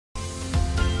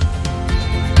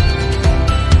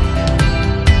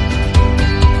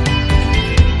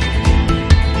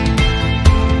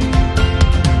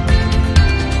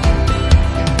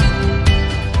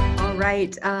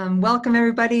Welcome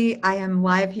everybody. I am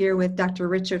live here with Dr.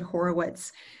 Richard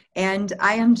Horowitz. And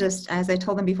I am just, as I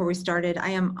told them before we started, I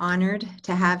am honored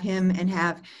to have him and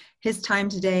have his time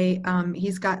today.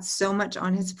 He's got so much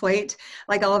on his plate,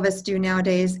 like all of us do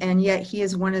nowadays, and yet he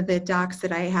is one of the docs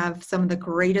that I have some of the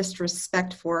greatest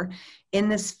respect for in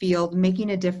this field,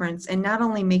 making a difference, and not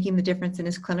only making the difference in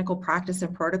his clinical practice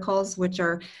and protocols, which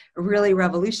are really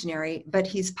revolutionary, but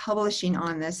he's publishing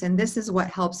on this, and this is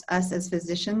what helps us as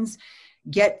physicians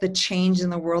get the change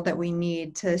in the world that we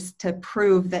need to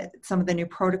prove that some of the new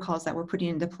protocols that we're putting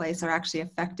into place are actually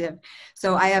effective.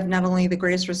 So I have not only the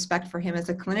greatest respect for him as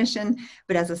a clinician,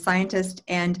 but as a scientist.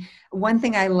 And one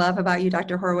thing I love about you,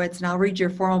 Dr. Horowitz, and I'll read your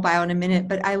formal bio in a minute,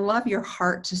 but I love your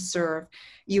heart to serve.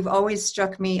 You've always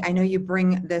struck me. I know you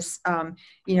bring this,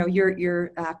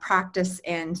 your practice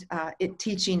and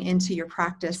teaching into your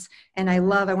practice. And I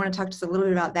want to talk just a little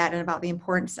bit about that and about the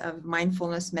importance of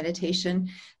mindfulness meditation,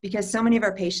 because so many of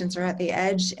our patients are at the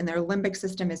edge and their limbic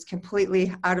system is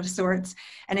completely out of sorts.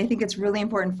 And I think it's really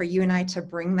important for you and I to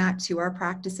bring that to our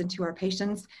practice and to our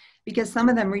patients, because some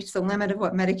of them reach the limit of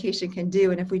what medication can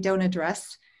do. And if we don't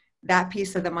address that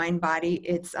piece of the mind body,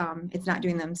 it's not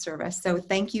doing them service. So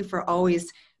thank you for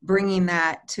always bringing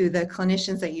that to the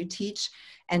clinicians that you teach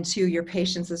and to your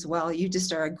patients as well. You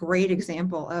just are a great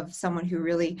example of someone who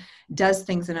really does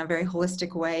things in a very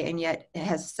holistic way and yet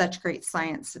has such great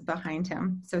science behind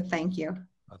him. So thank you.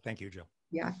 Thank you, Jill.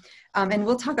 Yeah. And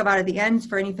we'll talk about at the end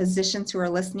for any physicians who are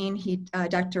listening.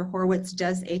 Dr. Horowitz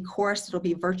does a course. It'll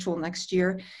be virtual next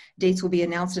year. Dates will be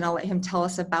announced and I'll let him tell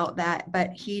us about that.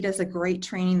 But he does a great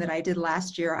training that I did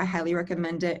last year. I highly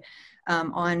recommend it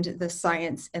on the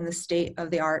science and the state of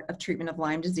the art of treatment of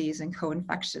Lyme disease and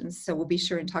co-infections. So we'll be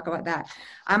sure and talk about that.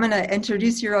 I'm going to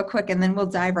introduce you real quick and then we'll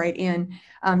dive right in.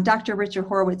 Dr. Richard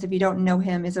Horowitz, if you don't know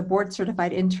him, is a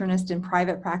board-certified internist in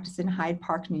private practice in Hyde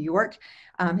Park, New York.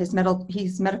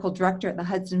 He's medical director at the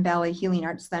Hudson Valley Healing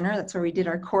Arts Center. That's where we did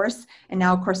our course. And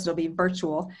now, of course, it'll be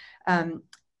virtual.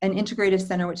 An integrative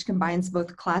center which combines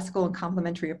both classical and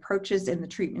complementary approaches in the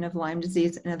treatment of Lyme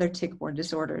disease and other tick-borne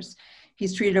disorders.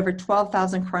 He's treated over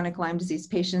 12,000 chronic Lyme disease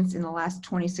patients in the last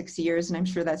 26 years, and I'm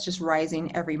sure that's just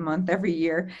rising every month, every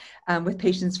year, with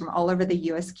patients from all over the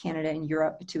US, Canada, and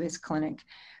Europe to his clinic.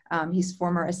 He's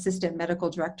former assistant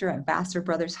medical director at Vassar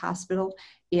Brothers Hospital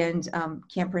in,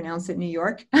 can't pronounce it, New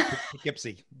York.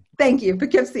 Poughkeepsie. Thank you,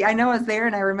 Poughkeepsie. I know I was there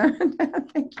and I remember that.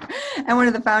 Thank you. And one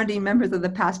of the founding members of the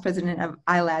past president of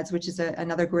ILADS, which is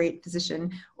another great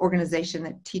physician organization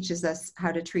that teaches us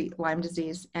how to treat Lyme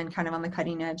disease and kind of on the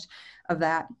cutting edge of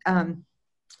that.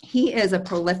 He is a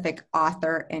prolific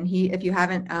author, and if you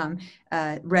haven't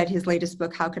read his latest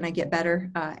book, How Can I Get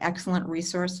Better? Excellent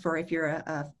resource for if you're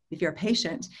a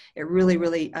patient. It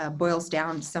really boils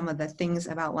down some of the things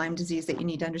about Lyme disease that you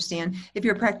need to understand. If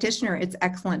you're a practitioner, it's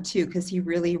excellent too, because he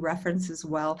really references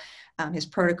well his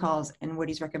protocols and what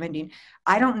he's recommending.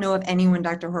 I don't know of anyone,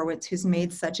 Dr. Horowitz, who's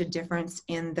made such a difference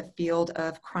in the field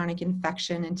of chronic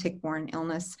infection and tick-borne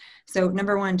illness. So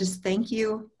number one, just thank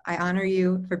you. I honor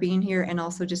you for being here and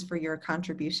also just for your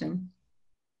contribution.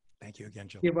 Thank you again,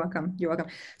 Jill. You're welcome. You're welcome.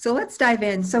 So let's dive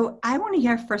in. So I want to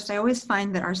hear first, I always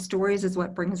find that our stories is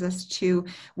what brings us to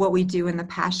what we do in the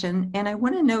passion. And I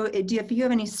want to know if you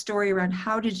have any story around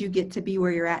how did you get to be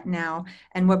where you're at now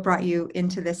and what brought you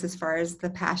into this as far as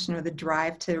the passion or the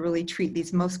drive to really treat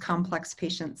these most complex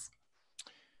patients?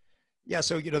 Yeah,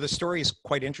 so, the story is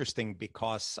quite interesting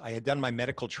because I had done my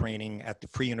medical training at the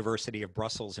Free University of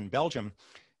Brussels in Belgium.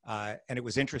 And it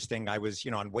was interesting. I was,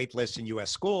 on wait lists in US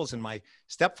schools, and my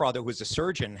stepfather, who was a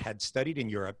surgeon, had studied in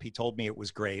Europe. He told me it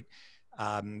was great.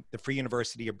 The Free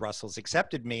University of Brussels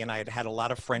accepted me, and I had had a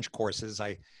lot of French courses.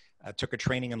 I took a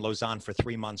training in Lausanne for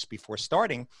 3 months before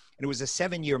starting, and it was a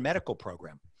 7-year medical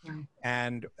program. Wow.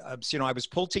 And, I was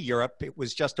pulled to Europe. It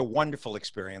was just a wonderful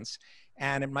experience.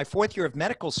 And in my 4th year of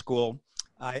medical school,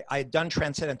 I had done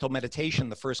transcendental meditation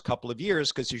the first couple of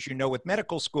years because, as you know, with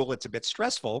medical school, it's a bit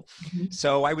stressful. Mm-hmm.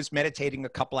 So I was meditating a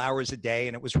couple hours a day,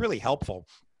 and it was really helpful.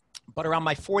 But around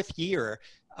my 4th year,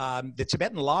 the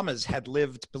Tibetan Lamas had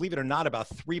lived, believe it or not, about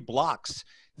 3 blocks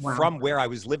from where I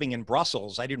was living in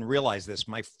Brussels. I didn't realize this.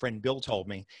 My friend Bill told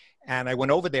me. And I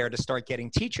went over there to start getting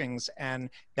teachings.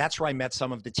 And that's where I met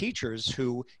some of the teachers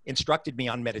who instructed me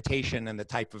on meditation and the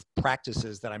type of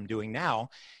practices that I'm doing now.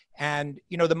 And,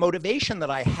 the motivation that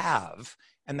I have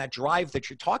and that drive that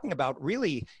you're talking about,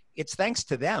 really, it's thanks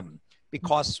to them.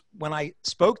 Because when I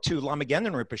spoke to Lama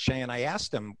Gendon Rinpoche and I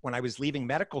asked him when I was leaving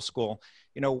medical school,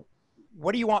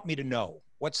 what do you want me to know?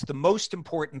 What's the most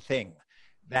important thing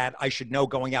that I should know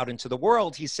going out into the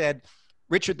world? He said,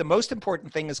 Richard, the most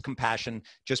important thing is compassion.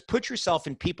 Just put yourself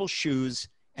in people's shoes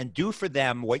and do for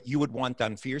them what you would want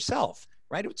done for yourself,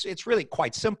 right? It's really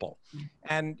quite simple.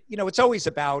 And, you know, it's always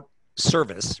about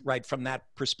service, right, from that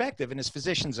perspective. And as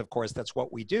physicians, of course, that's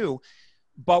what we do.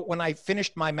 But when I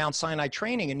finished my Mount Sinai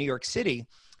training in New York City,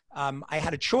 I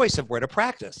had a choice of where to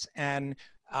practice. And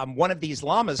one of these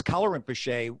lamas, Kala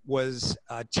Rinpoche, was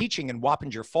teaching in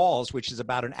Wappinger Falls, which is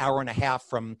about an hour and a half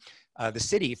from the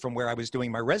city from where I was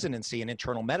doing my residency in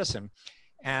internal medicine.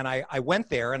 And I went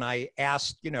there and I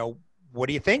asked, you know, what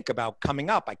do you think about coming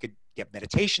up? I could get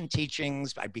meditation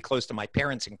teachings. I'd be close to my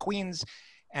parents in Queens.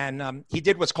 And he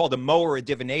did what's called a mo or a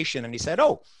divination. And he said,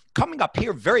 oh, coming up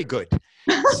here, very good.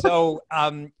 So,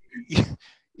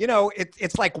 you know,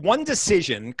 it's like one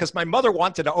decision, because my mother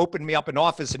wanted to open me up an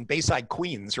office in Bayside,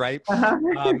 Queens, right?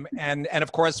 And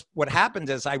of course, what happened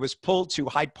is I was pulled to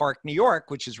Hyde Park, New York,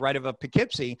 which is right above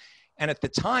Poughkeepsie. And at the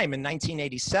time, in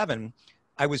 1987,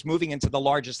 I was moving into the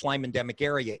largest Lyme endemic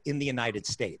area in the United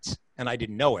States, and I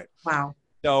didn't know it. Wow.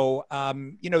 So,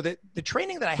 you know, the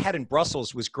training that I had in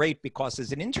Brussels was great because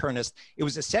as an internist, it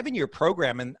was a 7-year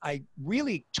program, and I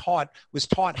really was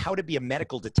taught how to be a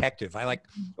medical detective. I like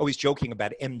always joking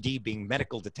about MD being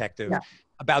medical detective,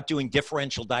 about doing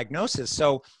differential diagnosis.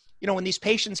 So, you know, when these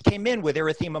patients came in with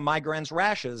erythema, migraines,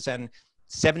 rashes, and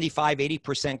 75,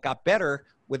 80% got better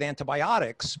with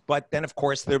antibiotics, but then of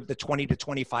course the 20 to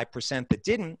 25% that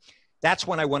didn't, that's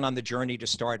when I went on the journey to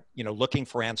start, you know, looking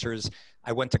for answers.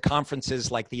 I went to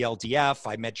conferences like the LDF.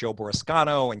 I met Joe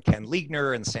Borrascano and Ken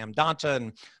Liegner and Sam Donta, and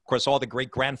of course all the great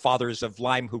grandfathers of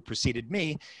Lyme who preceded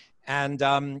me. And,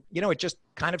 you know, it just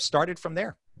kind of started from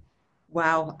there.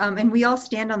 Wow. And we all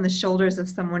stand on the shoulders of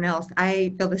someone else.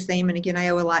 I feel the same. And again, I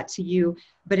owe a lot to you,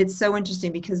 but it's so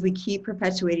interesting because we keep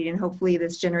perpetuating, and hopefully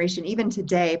this generation, even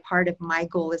today, part of my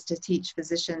goal is to teach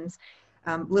physicians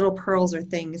little pearls or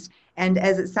things. And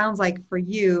as it sounds like for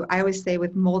you, I always say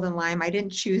with mold and Lyme, I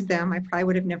didn't choose them. I probably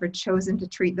would have never chosen to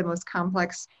treat the most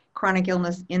complex chronic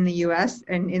illness in the US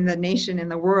and in the nation, in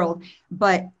the world,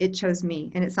 but it chose me.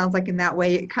 And it sounds like in that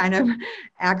way, it kind of,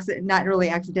 not really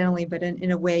accidentally, but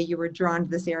in a way you were drawn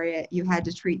to this area. You had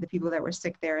to treat the people that were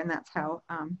sick there. And that's how,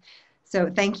 so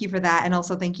thank you for that. And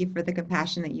also thank you for the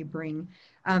compassion that you bring.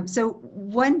 So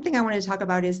one thing I wanted to talk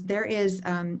about is there is,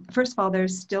 first of all,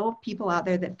 there's still people out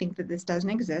there that think that this doesn't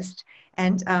exist.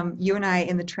 And you and I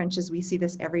in the trenches, we see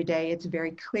this every day. It's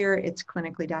very clear. It's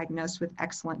clinically diagnosed with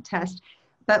excellent tests.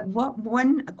 But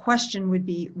one question would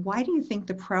be, why do you think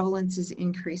the prevalence is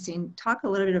increasing? Talk a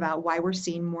little bit about why we're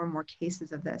seeing more and more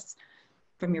cases of this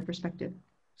from your perspective.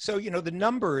 So, you know, the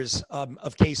numbers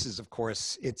of cases, of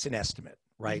course, it's an estimate,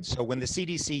 right? So when the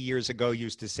CDC years ago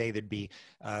used to say there'd be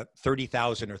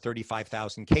 30,000 or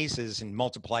 35,000 cases and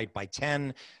multiplied by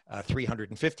 10,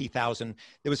 350,000.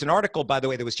 There was an article, by the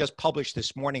way, that was just published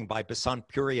this morning by Basant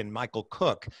Puri and Michael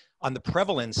Cook on the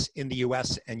prevalence in the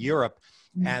US and Europe.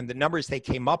 And the numbers they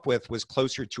came up with was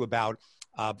closer to about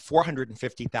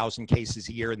 450,000 cases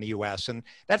a year in the US. And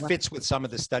that fits with some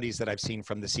of the studies that I've seen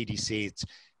from the CDC. It's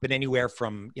been anywhere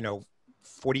from, you know,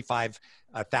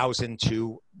 45,000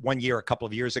 to 1 year, a couple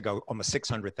of years ago, almost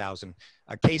 600,000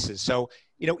 cases. So,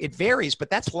 you know, it varies, but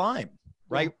that's Lyme,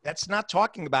 right? That's not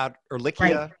talking about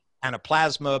Ehrlichia,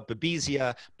 Anaplasma,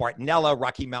 Babesia, Bartonella,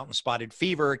 Rocky Mountain Spotted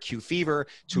Fever, Q fever,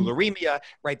 tularemia,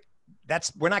 right?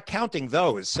 We're not counting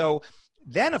those. So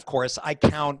then, of course, I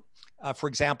count, for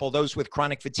example, those with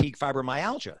chronic fatigue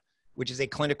fibromyalgia, which is a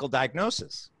clinical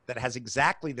diagnosis that has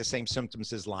exactly the same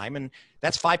symptoms as Lyme, and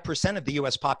that's 5% of the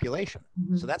US population.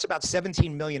 So that's about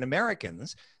 17 million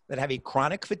Americans that have a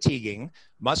chronic fatiguing,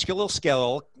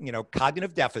 musculoskeletal, you know,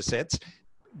 cognitive deficits,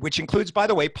 which includes, by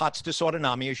the way, POTS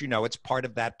dysautonomia. As you know, it's part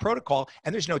of that protocol,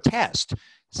 and there's no test.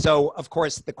 So, of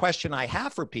course, the question I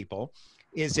have for people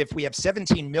is if we have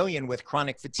 17 million with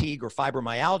chronic fatigue or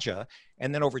fibromyalgia,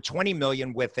 and then over 20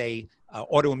 million with a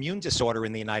autoimmune disorder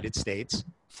in the United States,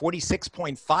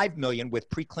 46.5 million with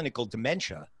preclinical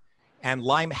dementia, and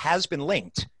Lyme has been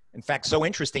linked. In fact, so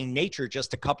interesting, Nature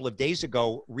just a couple of days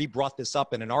ago re-brought this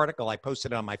up in an article I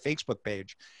posted on my Facebook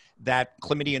page, that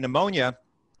chlamydia pneumonia,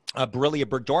 Borrelia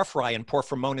burgdorferi and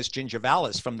Porphyromonas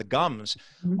gingivalis from the gums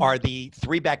are the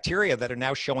 3 bacteria that are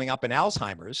now showing up in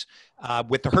Alzheimer's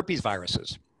with the herpes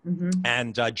viruses.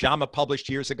 And JAMA published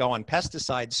years ago on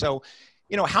pesticides. So,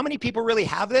 you know, how many people really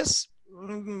have this?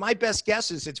 My best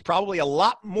guess is it's probably a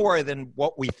lot more than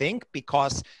what we think,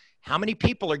 because how many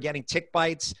people are getting tick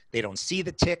bites? They don't see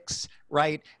the ticks,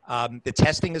 right? The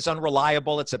testing is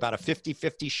unreliable. It's about a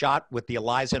 50-50 shot with the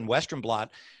ELISA and Western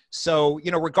blot. So,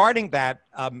 you know, regarding that,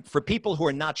 for people who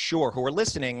are not sure, who are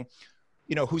listening,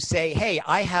 you know, who say, hey,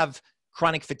 I have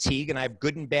chronic fatigue and I have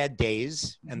good and bad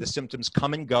days and the symptoms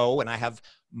come and go, and I have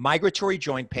migratory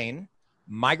joint pain,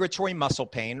 migratory muscle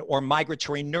pain or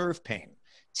migratory nerve pain,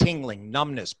 tingling,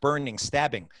 numbness, burning,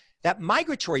 stabbing. That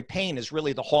migratory pain is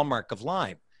really the hallmark of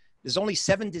Lyme. There's only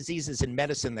 7 diseases in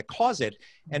medicine that cause it,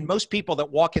 and most people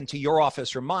that walk into your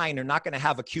office or mine are not going to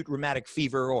have acute rheumatic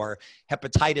fever or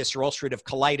hepatitis or ulcerative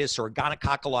colitis or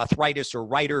gonococcal arthritis or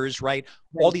Reiter's, right?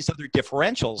 All these other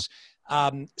differentials.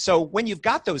 So when you've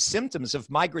got those symptoms of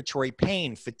migratory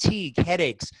pain, fatigue,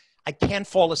 headaches, I can't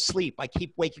fall asleep, I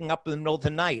keep waking up in the middle of the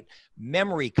night,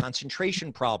 memory,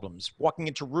 concentration problems, walking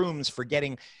into rooms,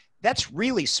 forgetting, that's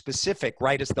really specific,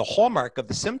 right? It's the hallmark of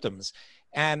the symptoms.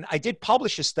 And I did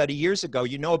publish a study years ago.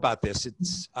 You know about this.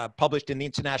 It's published in the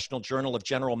International Journal of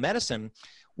General Medicine.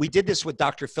 We did this with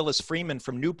Dr. Phyllis Freeman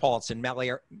from New Paltz and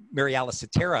Mariala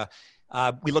Cetera.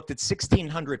 We looked at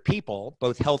 1,600 people,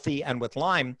 both healthy and with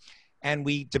Lyme, and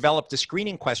we developed a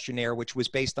screening questionnaire, which was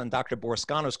based on Dr.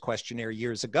 Borscano's questionnaire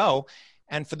years ago.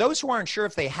 And for those who aren't sure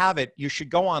if they have it, you should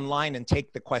go online and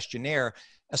take the questionnaire.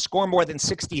 A score more than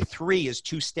 63 is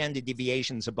 2 standard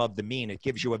deviations above the mean. It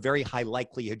gives you a very high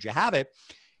likelihood you have it.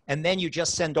 And then you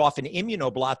just send off an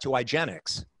immunoblot to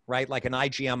IGeneX, right? Like an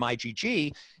IgM,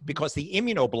 IgG, because the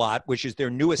immunoblot, which is their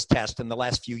newest test in the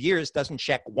last few years, doesn't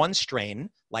check 1 strain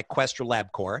like Quest or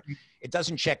LabCorp. It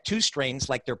doesn't check 2 strains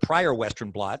like their prior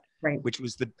Western blot, which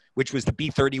was the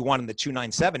B31 and the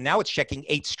 297. Now it's checking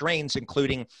 8 strains,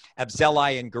 including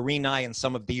Abzelai and Guarini and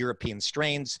some of the European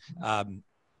strains.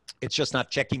 It's just not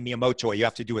checking Miyamoto. You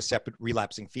have to do a separate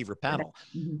relapsing fever panel.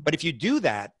 But if you do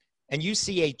that and you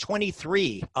see a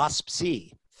 23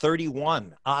 OSP-C,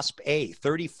 31 OSP-A,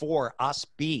 34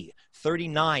 OSP-B,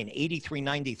 39, 83,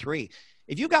 93,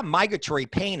 if you got migratory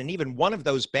pain in even one of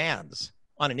those bands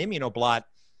on an immunoblot,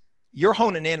 you're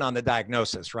honing in on the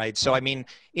diagnosis, right? So, I mean,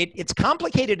 it's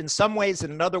complicated in some ways,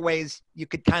 and in other ways, you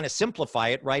could kind of simplify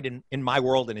it, right, in my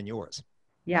world and in yours.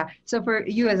 Yeah. So for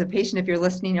you as a patient, if you're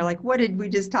listening, you're like, what did we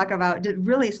just talk about?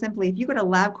 Really simply, if you go to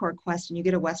LabCorp Quest and you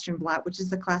get a Western blot, which is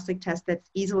the classic test that's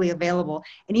easily available,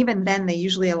 and even then they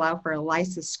usually allow for a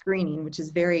lysis screening, which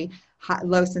is very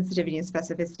low sensitivity and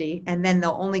specificity, and then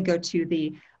they'll only go to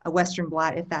the Western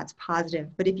blot if that's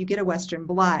positive. But if you get a Western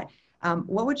blot,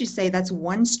 what would you say that's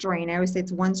 1 strain? I always say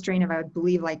it's 1 strain of, I would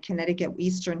believe, like Connecticut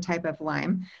Eastern type of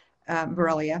Lyme.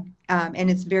 Borrelia, and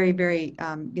it's very, very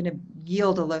going to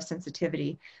yield a low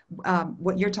sensitivity.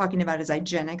 What you're talking about is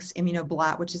IGeneX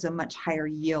immunoblot, which is a much higher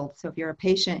yield. So if you're a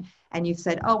patient and you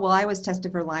said, oh, well, I was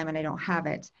tested for Lyme and I don't have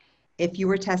it. If you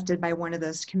were tested by one of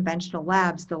those conventional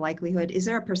labs, the likelihood, is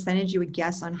there a percentage you would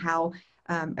guess on how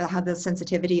the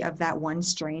sensitivity of that 1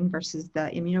 strain versus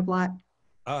the immunoblot?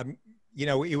 You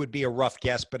know, it would be a rough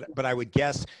guess, but I would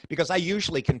guess, because I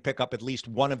usually can pick up at least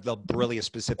one of the Borrelia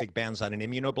specific bands on an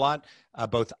immunoblot,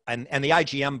 and the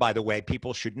IgM, by the way,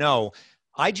 people should know,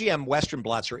 IgM Western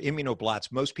blots or immunoblots,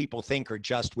 most people think are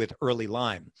just with early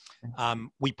Lyme.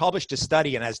 We published a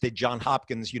study, and as did Johns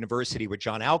Hopkins University with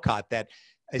John Alcott, that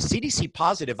a CDC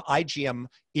positive IgM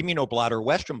immunoblot or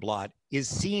Western blot is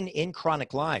seen in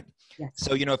chronic Lyme. Yes.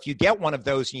 So, you know, if you get one of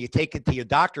those and you take it to your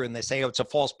doctor and they say, oh, it's a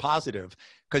false positive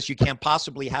because you can't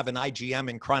possibly have an IgM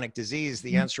in chronic disease,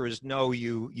 the answer is no,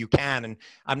 you can. And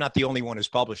I'm not the only one who's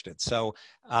published it. So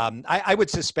I would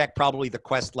suspect probably the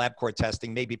Quest LabCorp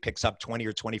testing maybe picks up 20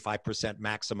 or 25%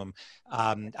 maximum.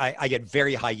 I get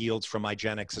very high yields from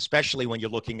IGeneX, especially when you're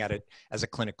looking at it as a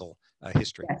clinical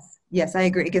history. Yes, I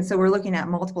agree. Again, so we're looking at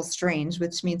multiple strains,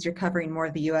 which means you're covering more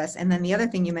of the U.S. And then the other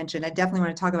thing you mentioned, I definitely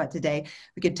want to talk about today,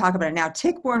 we could talk about it now,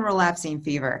 tick-borne relapsing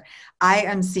fever. I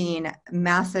am seeing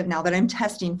massive, now that I'm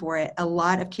testing for it, a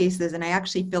lot of cases, and I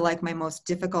actually feel like my most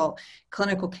difficult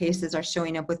clinical cases are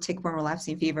showing up with tick-borne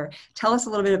relapsing fever. Tell us a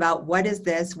little bit about what is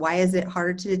this? Why is it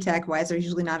harder to detect? Why is there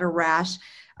usually not a rash?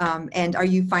 And are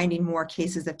you finding more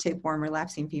cases of tick-borne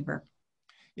relapsing fever?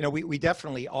 You know, we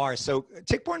definitely are. So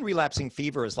tick-borne relapsing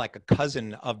fever is like a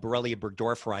cousin of Borrelia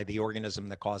burgdorferi, the organism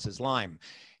that causes Lyme.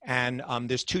 And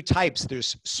there's 2 types.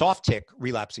 There's soft tick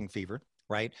relapsing fever,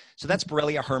 right? So that's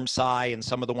Borrelia hermsii and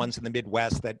some of the ones in the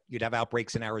Midwest that you'd have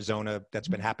outbreaks in Arizona that's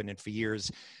been happening for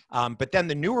years. But then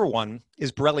the newer one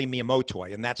is Borrelia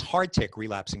miyamotoi, and that's hard tick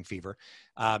relapsing fever.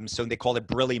 So they call it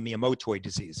Borrelia miyamotoi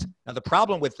disease. Now, the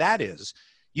problem with that is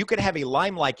you could have a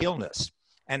Lyme-like illness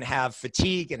and have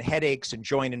fatigue and headaches and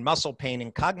joint and muscle pain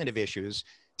and cognitive issues,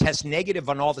 test negative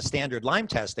on all the standard Lyme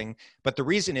testing, but the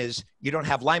reason is you don't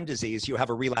have Lyme disease, you have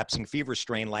a relapsing fever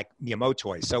strain like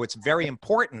Miyamotoi. So it's very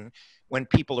important when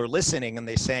people are listening and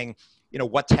they're saying, you know,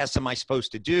 what tests am I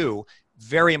supposed to do?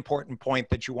 very important point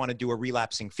that you want to do a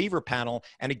relapsing fever panel.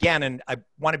 And again, and I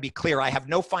want to be clear, I have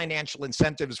no financial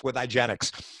incentives with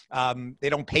IGeneX. They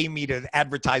don't pay me to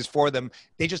advertise for them.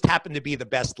 They just happen to be the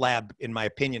best lab, in my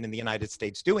opinion, in the United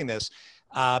States doing this.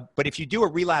 But if you do a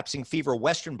relapsing fever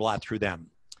Western blot through them,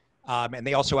 and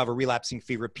they also have a relapsing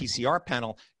fever PCR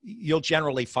panel, you'll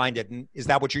generally find it. And is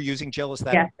that what you're using, Jill? Is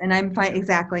that? Yes, and I'm fine,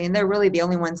 exactly. And they're really the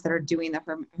only ones that are doing the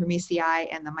Hermesii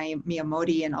and the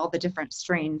Miyamoti and all the different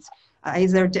strains.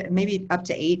 There maybe up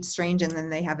to 8 strains, and then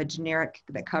they have a generic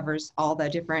that covers all the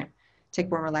different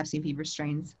tick-borne relapsing fever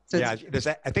strains. So yeah,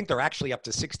 I think they're actually up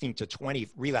to 16 to 20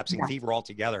 relapsing fever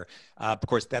altogether. Of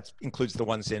course, that includes the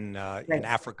ones in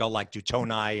Africa, like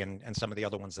Dutoni and some of the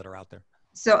other ones that are out there.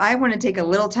 So I want to take a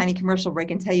little tiny commercial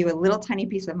break and tell you a little tiny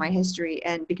piece of my history,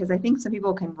 and because I think some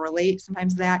people can relate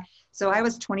sometimes to that. So I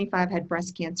was 25, had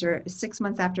breast cancer. 6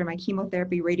 months after my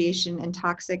chemotherapy, radiation, and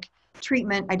toxic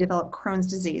treatment, I developed Crohn's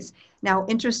disease. Now,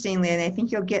 interestingly, and I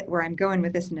think you'll get where I'm going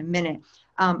with this in a minute,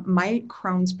 my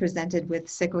Crohn's presented with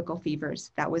cyclical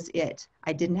fevers. That was it.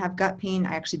 I didn't have gut pain.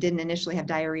 I actually didn't initially have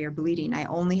diarrhea or bleeding. I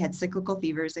only had cyclical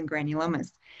fevers and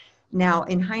granulomas. Now,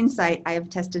 in hindsight, I have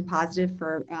tested positive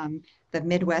for the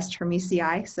Midwest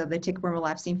Hermesii, so the tick-borne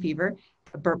relapsing fever,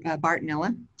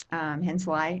 Bartonella, hence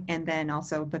Lyme, and then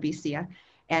also Babesia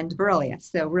and Borrelia.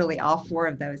 So really all 4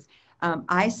 of those.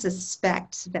 I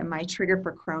suspect that my trigger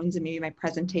for Crohn's, and maybe my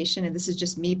presentation, and this is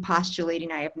just me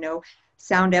postulating, I have no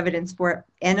sound evidence for it,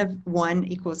 N of 1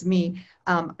 equals me,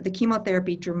 the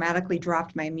chemotherapy dramatically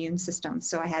dropped my immune system.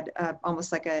 So I had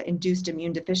almost like an induced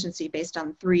immune deficiency based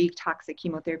on 3 toxic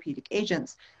chemotherapeutic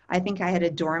agents. I think I had a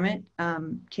dormant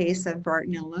case of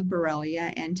Bartonella,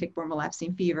 Borrelia, and tick-borne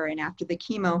relapsing fever. And after the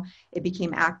chemo, it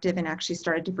became active and actually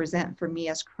started to present for me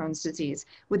as Crohn's disease.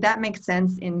 Would that make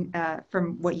sense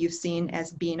from what you've seen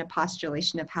as being a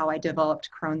postulation of how I developed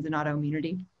Crohn's and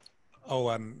autoimmunity?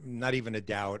 Oh, not even a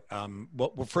doubt.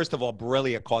 Well, first of all,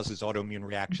 Borrelia causes autoimmune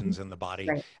reactions in the body,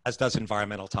 as does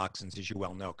environmental toxins, as you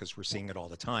well know, because we're seeing it all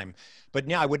the time. But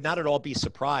yeah, I would not at all be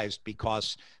surprised,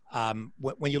 because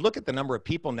when you look at the number of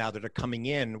people now that are coming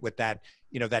in with that,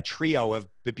 that trio of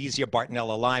Babesia,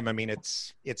 Bartonella, Lyme, I mean,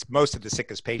 it's most of the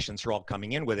sickest patients are all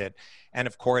coming in with it. And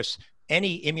of course,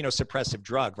 any immunosuppressive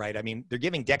drug, right? I mean, they're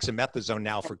giving dexamethasone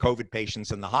now for COVID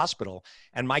patients in the hospital.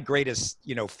 And my greatest,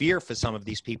 fear for some of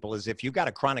these people is if you've got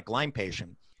a chronic Lyme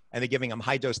patient and they're giving them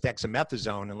high dose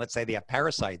dexamethasone, and let's say they have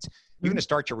parasites, you're going to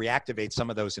start to reactivate some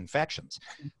of those infections.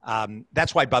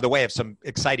 That's why, by the way, I have some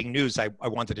exciting news I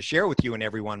wanted to share with you and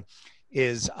everyone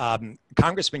is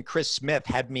Congressman Chris Smith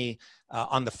had me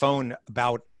on the phone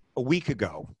about a week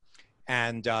ago.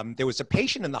 And there was a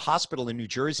patient in the hospital in New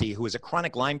Jersey who was a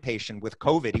chronic Lyme patient with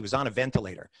COVID. He was on a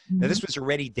ventilator. Now, this was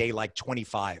already day like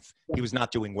 25. He was not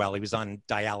doing well. He was on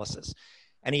dialysis.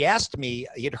 And he asked me,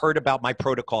 he had heard about my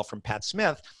protocol from Pat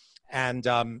Smith. And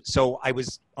so I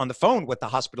was on the phone with the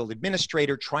hospital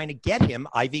administrator trying to get him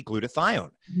IV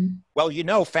glutathione.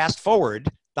 Well, fast forward,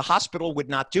 the hospital would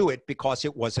not do it because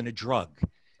it wasn't a drug,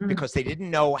 because they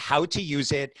didn't know how to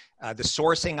use it, the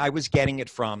sourcing I was getting it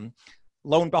from.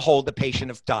 Lo and behold, the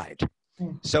patient have died.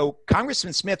 So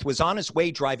Congressman Smith was on his way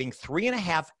driving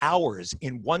 3.5 hours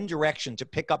in one direction to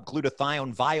pick up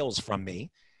glutathione vials from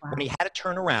me. When he had to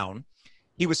turn around,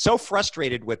 he was so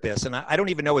frustrated with this, and I don't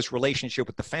even know his relationship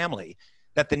with the family,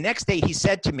 that the next day he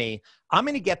said to me, I'm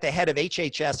going to get the head of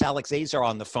HHS, Alex Azar,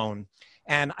 on the phone,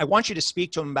 and I want you to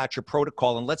speak to him about your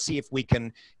protocol, and let's see if we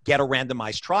can get a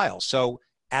randomized trial. So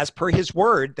as per his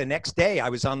word, the next day I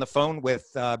was on the phone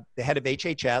with the head of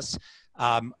HHS.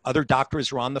 Other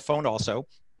doctors were on the phone also,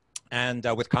 and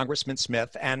with Congressman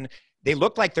Smith, and they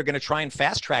look like they're going to try and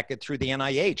fast track it through the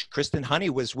NIH. Kristen Honey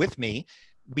was with me.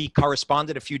 We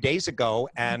corresponded a few days ago,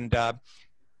 and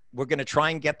we're going to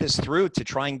try and get this through to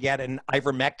try and get an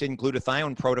ivermectin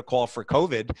glutathione protocol for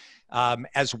COVID,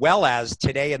 as well as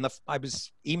today. I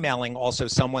was emailing also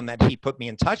someone that he put me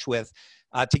in touch with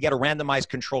to get a randomized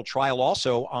controlled trial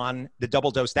also on the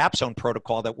double-dose dapsone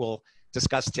protocol that we'll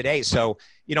discuss today. So,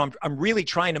 I'm really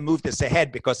trying to move this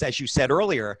ahead because, as you said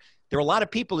earlier, there are a lot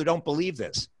of people who don't believe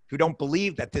this, who don't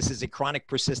believe that this is a chronic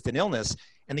persistent illness.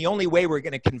 And the only way we're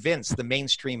going to convince the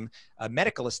mainstream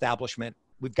medical establishment,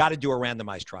 we've got to do a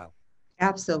randomized trial.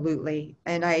 Absolutely.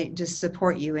 And I just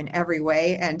support you in every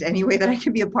way, and any way that I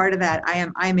can be a part of that,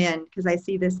 I'm in, because I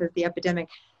see this as the epidemic.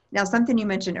 Now, something you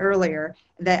mentioned earlier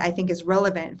that I think is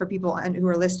relevant for people who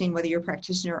are listening, whether you're a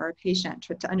practitioner or a patient,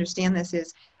 to understand this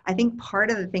is, I think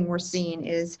part of the thing we're seeing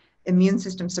is immune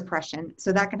system suppression.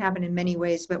 So that can happen in many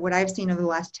ways. But what I've seen over the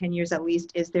last 10 years, at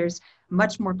least, is there's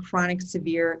much more chronic,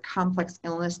 severe, complex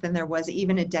illness than there was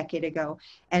even a decade ago.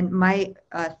 And my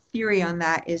theory on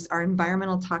that is our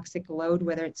environmental toxic load,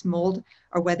 whether it's mold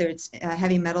or whether it's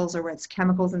heavy metals or whether it's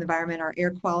chemicals in the environment, our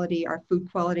air quality, our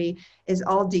food quality is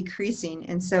all decreasing.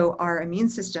 And so our immune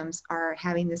systems are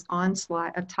having this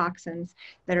onslaught of toxins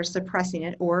that are suppressing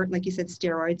it, or like you said,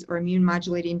 steroids or immune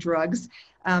modulating drugs.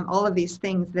 All of these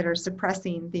things that are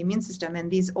suppressing the immune system, and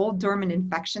these old dormant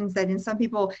infections that in some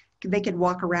people, they could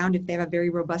walk around if they have a very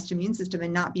robust immune system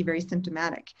and not be very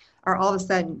symptomatic, or all of a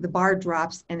sudden the bar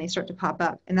drops and they start to pop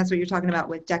up. And that's what you're talking about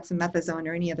with dexamethasone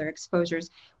or any other exposures.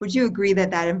 Would you agree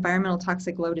that that environmental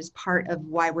toxic load is part of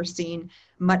why we're seeing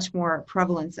much more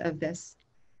prevalence of this?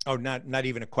 Oh, not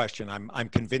even a question. I'm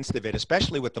convinced of it,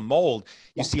 especially with the mold.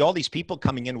 You see all these people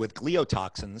coming in with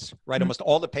gliotoxins, right? Mm-hmm. Almost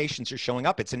all the patients are showing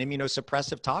up. It's an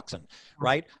immunosuppressive toxin,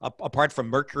 right? Apart from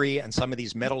mercury and some of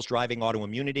these metals driving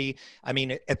autoimmunity. I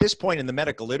mean, at this point in the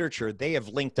medical literature, they have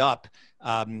linked up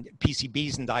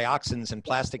PCBs and dioxins and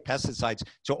plastic pesticides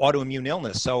to autoimmune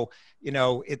illness. So, you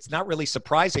know, it's not really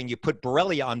surprising you put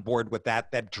Borrelia on board with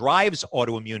that drives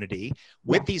autoimmunity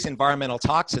with these environmental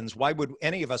toxins. Why would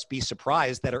any of us be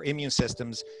surprised that our immune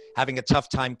system's having a tough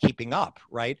time keeping up,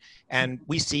 right? And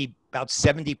we see about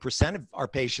 70% of our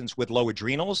patients with low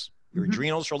adrenals. Your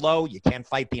adrenals are low. You can't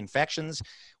fight the infections.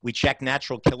 We check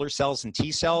natural killer cells and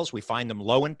T cells. We find them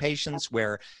low in patients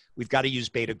where we've got to use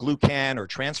beta glucan or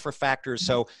transfer factors.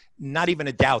 So not even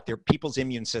a doubt, people's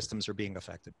immune systems are being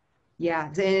affected.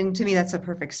 Yeah, and to me, that's a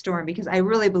perfect storm, because I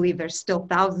really believe there's still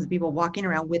thousands of people walking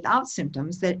around without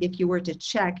symptoms that if you were to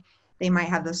check, they might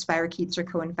have those spirochetes or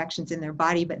co-infections in their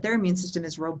body, but their immune system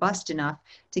is robust enough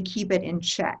to keep it in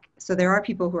check. So there are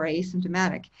people who are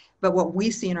asymptomatic, but what we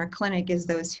see in our clinic is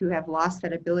those who have lost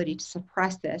that ability to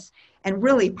suppress this. And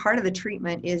really part of the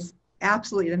treatment is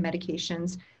absolutely the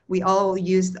medications. We all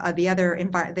use the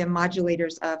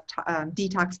modulators of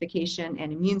detoxification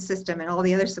and immune system and all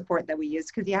the other support that we use,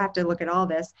 because you have to look at all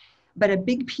this. But a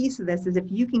big piece of this is if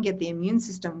you can get the immune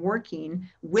system working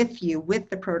with you, with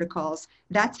the protocols,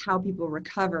 that's how people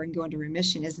recover and go into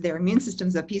remission, is their immune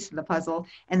system's a piece of the puzzle.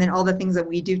 And then all the things that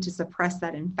we do to suppress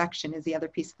that infection is the other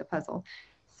piece of the puzzle.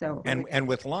 So, and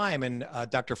with Lyme, and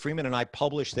Dr. Freeman and I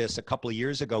published this a couple of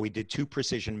years ago. We did 2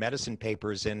 precision medicine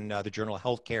papers in the Journal of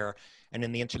Healthcare and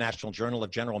in the International Journal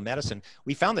of General Medicine.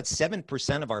 We found that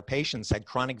 7% of our patients had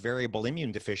chronic variable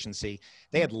immune deficiency.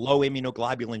 They had low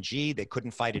immunoglobulin G. They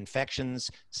couldn't fight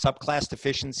infections, subclass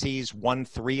deficiencies, 1,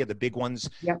 3 of the big ones.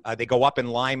 They go up in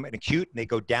Lyme and acute, and they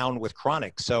go down with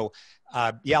chronic. So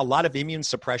yeah, a lot of immune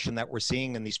suppression that we're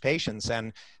seeing in these patients.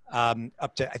 And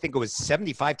up to, I think it was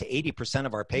 75 to 80%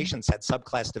 of our patients had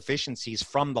subclass deficiencies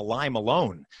from the Lyme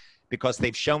alone, because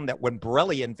they've shown that when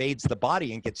Borrelia invades the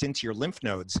body and gets into your lymph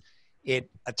nodes,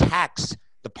 it attacks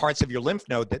the parts of your lymph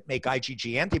node that make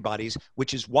IgG antibodies,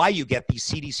 which is why you get these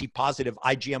CDC positive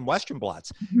IgM Western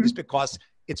blots, is because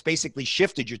it's basically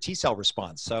shifted your T cell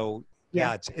response. So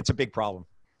yeah, it's a big problem.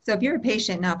 So if you're a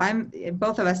patient, now if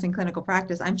both of us in clinical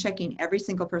practice, I'm checking every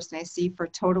single person I see for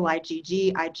total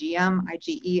IgG, IgM,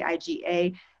 IgE,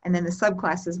 IgA, and then the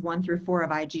subclasses 1 through 4 of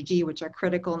IgG, which are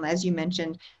critical. And as you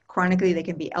mentioned, chronically they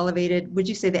can be elevated. Would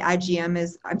you say the IgM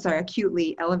is,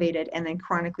 acutely elevated and then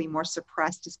chronically more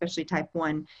suppressed, especially type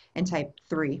 1 and type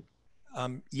 3?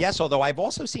 Yes, although I've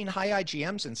also seen high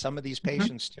IgMs in some of these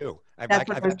patients too. I've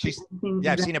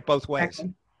seen it both ways.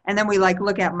 Exactly. And then we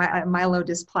look at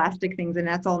myelodysplastic things, and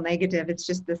that's all negative. It's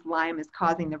just this Lyme is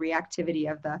causing the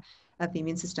reactivity of the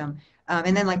immune system.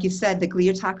 And then, like you said, the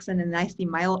gliotoxin and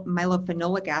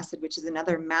myelophenolic acid, which is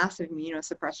another massive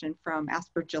immunosuppression from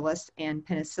aspergillus and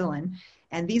penicillin.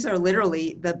 And these are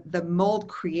literally, the mold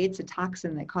creates a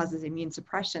toxin that causes immune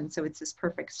suppression. So it's this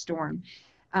perfect storm.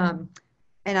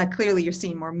 And clearly you're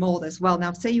seeing more mold as well.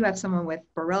 Now, say you have someone with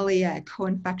Borrelia,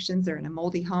 co-infections, they're in a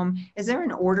moldy home. Is there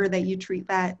an order that you treat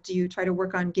that? Do you try to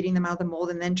work on getting them out of the mold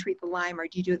and then treat the Lyme, or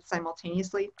do you do it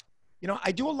simultaneously? You know,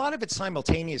 I do a lot of it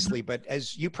simultaneously, but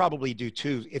as you probably do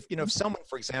too, if someone,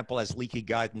 for example, has leaky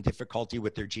gut and difficulty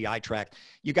with their GI tract,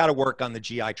 you got to work on the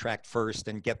GI tract first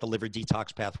and get the liver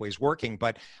detox pathways working.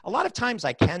 But a lot of times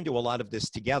I can do a lot of this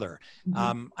together.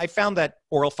 I found that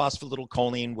oral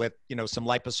phosphatidylcholine with, some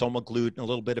liposomal gluten, a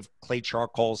little bit of clay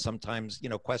charcoal, sometimes,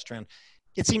 Questran,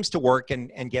 it seems to work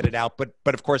and get it out.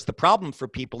 But of course, the problem for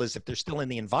people is if they're still in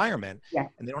the environment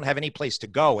and they don't have any place to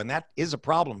go. And that is a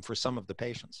problem for some of the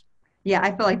patients. Yeah,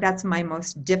 I feel like that's my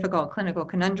most difficult clinical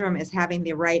conundrum, is having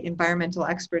the right environmental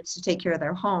experts to take care of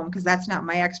their home, because that's not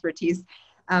my expertise.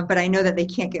 But I know that they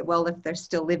can't get well if they're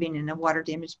still living in a water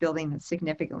damaged building that's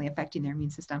significantly affecting their immune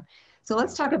system. So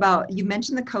let's talk about, you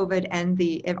mentioned the COVID and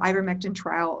the ivermectin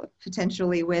trial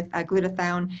potentially with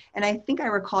glutathione. And I think I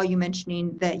recall you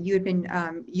mentioning that you had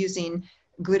been using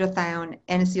glutathione,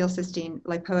 N-acetylcysteine,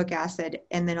 lipoic acid,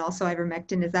 and then also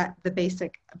ivermectin. Is that the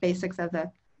basics of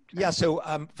the? Yeah, so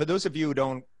for those of you who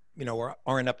don't, or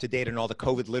aren't up to date on all the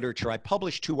COVID literature, I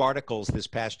published 2 articles this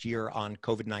past year on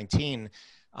COVID-19.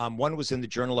 One was in the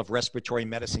Journal of Respiratory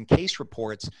Medicine Case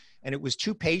Reports, and it was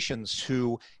 2 patients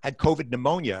who had COVID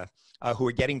pneumonia, who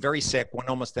were getting very sick. One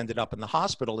almost ended up in the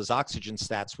hospital. His oxygen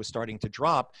stats were starting to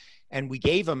drop. And we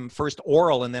gave him first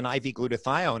oral and then IV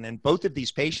glutathione. And both of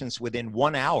these patients, within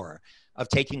 1 hour of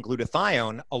taking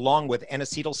glutathione, along with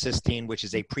N-acetylcysteine, which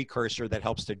is a precursor that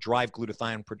helps to drive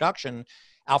glutathione production,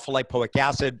 alpha lipoic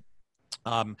acid,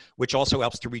 which also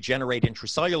helps to regenerate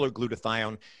intracellular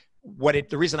glutathione.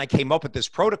 The reason I came up with this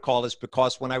protocol is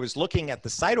because when I was looking at the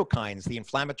cytokines, the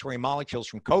inflammatory molecules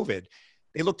from COVID,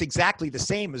 they looked exactly the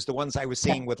same as the ones I was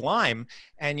seeing with Lyme.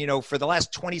 And, for the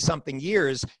last 20 something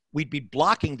years, we'd be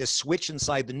blocking this switch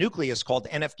inside the nucleus called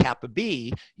NF-kappa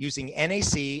B using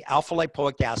NAC, alpha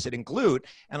lipoic acid, and glut.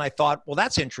 And I thought, well,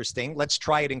 that's interesting. Let's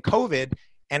try it in COVID.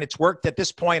 And it's worked. At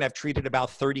this point, I've treated about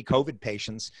 30 COVID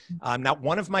patients. Not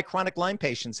one of my chronic Lyme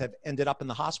patients have ended up in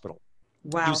the hospital.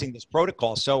 Wow. Using this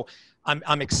protocol. So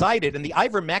I'm excited. And the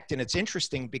ivermectin, it's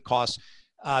interesting because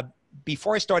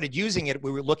before I started using it,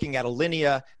 we were looking at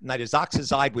Alinea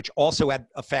nitazoxazide, which also had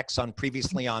effects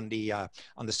previously on the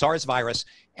SARS virus.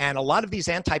 And a lot of these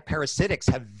antiparasitics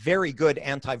have very good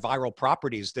antiviral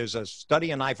properties. There's a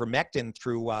study on ivermectin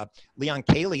through Leon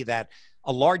Cayley that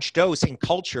a large dose in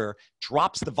culture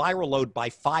drops the viral load by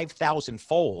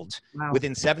 5,000-fold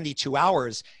within 72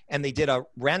 hours. And they did a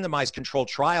randomized controlled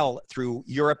trial through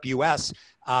Europe, US.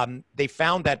 They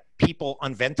found that people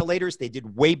on ventilators, they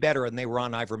did way better than they were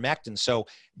on ivermectin. So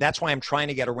that's why I'm trying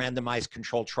to get a randomized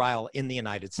controlled trial in the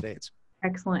United States.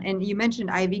 Excellent. And you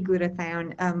mentioned IV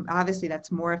glutathione. Obviously,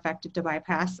 that's more effective to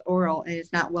bypass oral and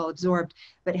it's not well absorbed.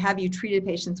 But have you treated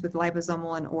patients with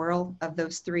liposomal and oral of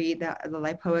those 3, the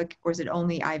lipoic, or is it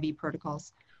only IV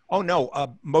protocols? Oh, no.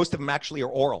 Most of them actually are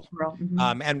oral.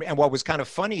 Mm-hmm. And what was kind of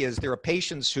funny is there are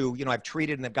patients who, I've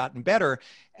treated and have gotten better.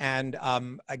 And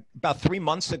about 3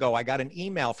 months ago, I got an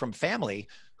email from family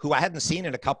who I hadn't seen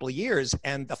in a couple of years,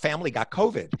 and the family got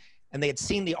COVID. And they had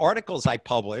seen the articles I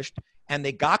published, and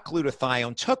they got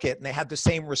glutathione, took it, and they had the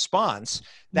same response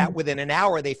that within an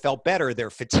hour they felt better. Their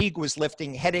fatigue was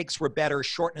lifting, headaches were better,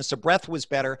 shortness of breath was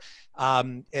better.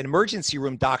 An emergency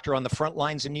room doctor on the front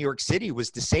lines in New York City was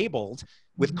disabled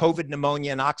with COVID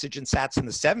pneumonia and oxygen sats in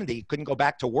the 70, couldn't go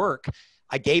back to work.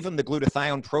 I gave him the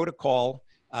glutathione protocol,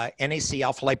 NAC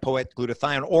alpha lipoic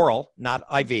glutathione oral, not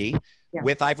IV,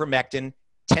 with ivermectin.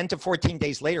 10 to 14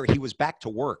 days later, he was back to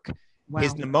work. Wow.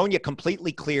 His pneumonia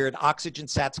completely cleared. Oxygen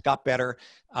sats got better.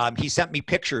 He sent me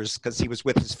pictures because he was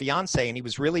with his fiance and he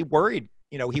was really worried,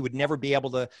 he would never be able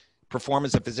to perform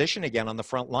as a physician again on the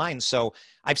front line. So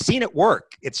I've seen it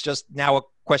work. It's just now a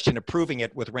question of proving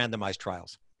it with randomized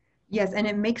trials. Yes, and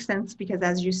it makes sense because,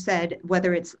 as you said,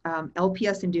 whether it's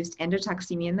LPS-induced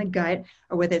endotoxemia in the gut,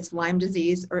 or whether it's Lyme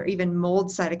disease, or even mold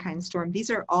cytokine storm, these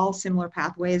are all similar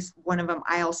pathways. One of them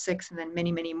IL-6, and then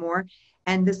many, many more.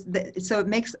 And so it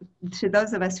makes, to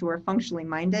those of us who are functionally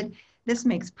minded, this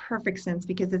makes perfect sense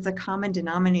because it's a common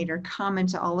denominator, common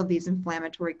to all of these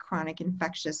inflammatory chronic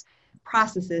infectious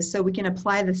processes. So we can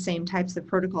apply the same types of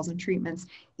protocols and treatments,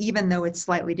 even though it's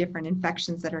slightly different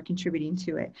infections that are contributing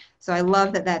to it. So I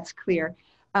love that that's clear.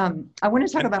 I want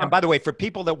to talk about. And by the way, for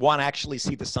people that want to actually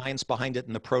see the science behind it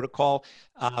in the protocol,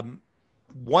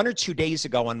 1 or 2 days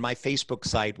ago on my Facebook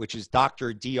site, which is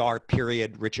Dr.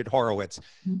 Richard Horowitz,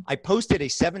 I posted a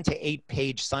 7 to 8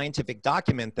 page scientific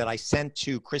document that I sent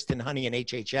to Kristen Honey and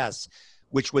HHS,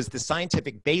 which was the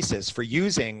scientific basis for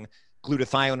using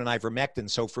glutathione and ivermectin.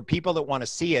 So for people that want to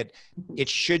see it, you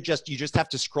just have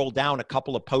to scroll down a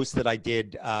couple of posts that I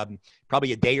did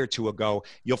probably a day or 2 ago.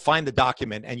 You'll find the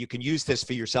document and you can use this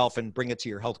for yourself and bring it to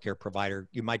your healthcare provider.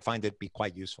 You might find it be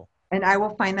quite useful. And I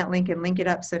will find that link and link it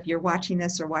up. So if you're watching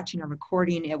this or watching a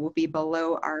recording, it will be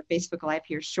below our Facebook Live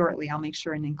here shortly. I'll make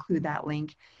sure and include that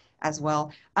link as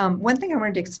well. One thing I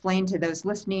wanted to explain to those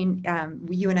listening,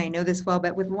 you and I know this well,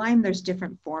 but with Lyme, there's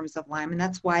different forms of Lyme, and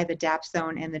that's why the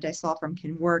dapsone and the disulfiram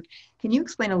can work. Can you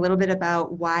explain a little bit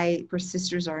about why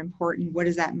persisters are important? What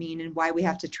does that mean, and why we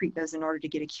have to treat those in order to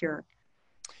get a cure?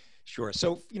 Sure.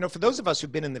 So, for those of us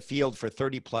who've been in the field for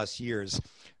 30 plus years,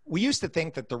 we used to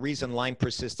think that the reason Lyme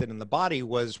persisted in the body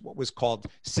was what was called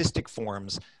cystic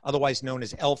forms, otherwise known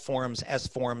as L forms, S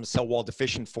forms, cell wall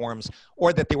deficient forms,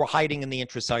 or that they were hiding in the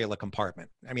intracellular compartment.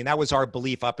 I mean, that was our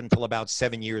belief up until about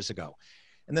 7 years ago.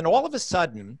 And then all of a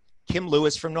sudden, Kim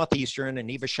Lewis from Northeastern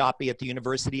and Eva Shapi at the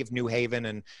University of New Haven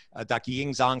and Dr.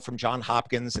 Ying Zhang from Johns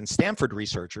Hopkins and Stanford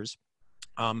researchers,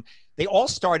 they all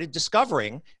started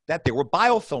discovering that there were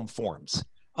biofilm forms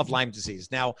of Lyme disease.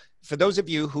 Now, for those of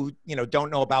you who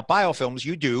don't know about biofilms,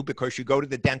 you do, because you go to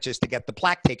the dentist to get the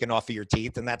plaque taken off of your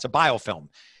teeth, and that's a biofilm.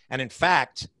 And in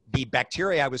fact, the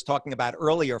bacteria I was talking about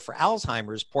earlier for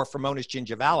Alzheimer's, Porphyromonas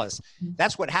gingivalis,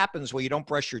 that's what happens when you don't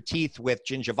brush your teeth with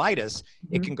gingivitis.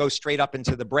 It can go straight up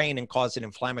into the brain and cause an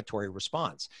inflammatory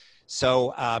response.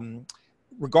 So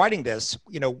regarding this,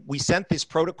 we sent this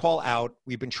protocol out.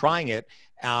 We've been trying it,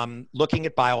 looking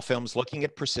at biofilms, looking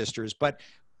at persisters, but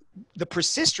the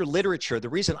persister literature, the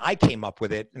reason I came up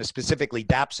with it, and specifically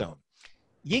dapsone,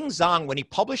 Ying Zhang, when he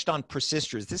published on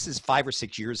persisters, this is 5 or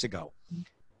 6 years ago,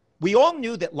 we all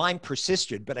knew that Lyme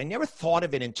persisted, but I never thought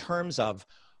of it in terms of,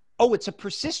 oh, it's a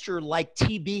persister like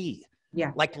TB,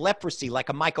 like leprosy, like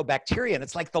a mycobacteria. And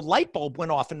it's like the light bulb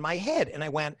went off in my head. And I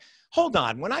went, hold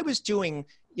on, when I was doing,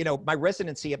 my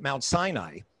residency at Mount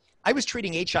Sinai, I was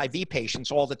treating HIV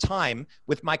patients all the time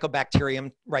with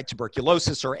Mycobacterium,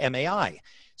 tuberculosis, or MAI.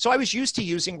 So I was used to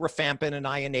using rifampin and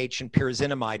INH and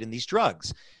pyrazinamide in these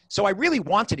drugs. So I really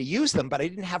wanted to use them, but I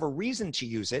didn't have a reason to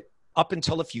use it up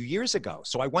until a few years ago.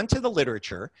 So I went to the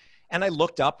literature and I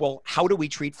looked up, well, how do we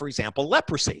treat, for example,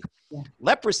 leprosy?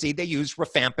 Leprosy, they use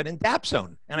rifampin and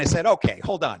dapsone. And I said, okay,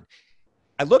 hold on.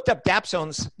 I looked up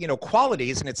dapsone's,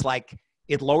 qualities, and it's like,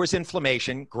 it lowers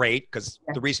inflammation, great, because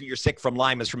the reason you're sick from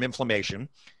Lyme is from inflammation.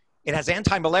 It has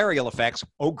anti-malarial effects,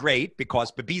 oh great,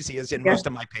 because Babesia is in most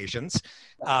of my patients.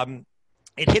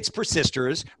 It hits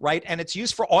persisters, right? And it's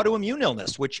used for autoimmune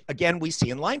illness, which again, we see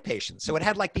in Lyme patients. So it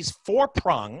had like these 4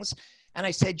 prongs. And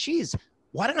I said, geez,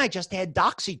 why don't I just add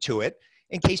doxy to it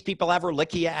in case people have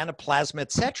Ehrlichia, anaplasma,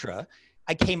 et cetera?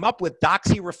 I came up with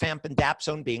doxy, rifampin,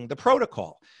 dapsone being the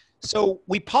protocol. So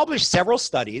we published several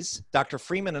studies. Dr.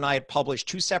 Freeman and I had published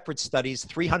 2 separate studies,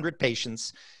 300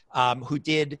 patients who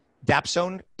did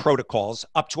dapsone protocols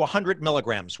up to 100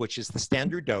 milligrams, which is the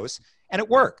standard dose, and it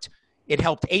worked. It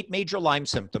helped 8 major Lyme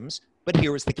symptoms, but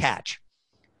here is the catch.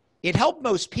 It helped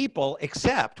most people,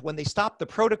 except when they stopped the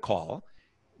protocol,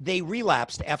 they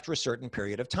relapsed after a certain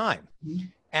period of time.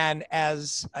 And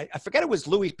as I forget, it was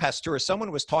Louis Pasteur,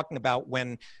 someone was talking about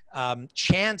when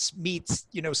chance meets,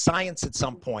 science at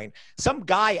some point. Some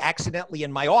guy accidentally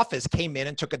in my office came in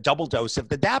and took a double dose of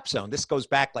the dapsone. This goes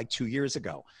back like 2 years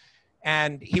ago.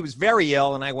 And he was very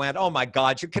ill. And I went, oh my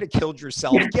God, you could have killed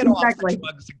yourself. Get off the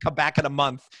drugs and come back in a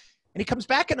month. And he comes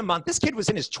back in a month. This kid was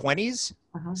in his 20s,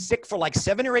 sick for like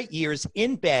 7 or 8 years,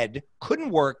 in bed, couldn't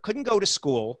work, couldn't go to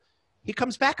school. He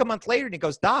comes back a month later and he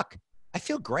goes, Doc, I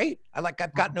feel great. I've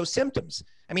got no symptoms.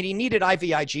 I mean, he needed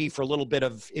IVIG for a little bit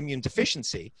of immune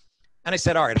deficiency. And I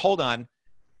said, all right, hold on.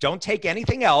 Don't take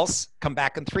anything else. Come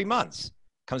back in 3 months.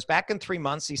 Comes back in 3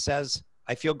 months. He says,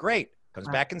 I feel great. Comes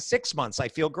back in 6 months. I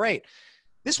feel great.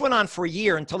 This went on for a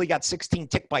year until he got 16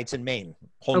 tick bites in Maine.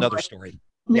 Whole nother story.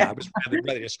 Yeah, I was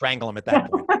ready to strangle him at that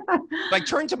point. So I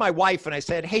turned to my wife and I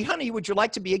said, hey, honey, would you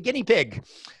like to be a guinea pig?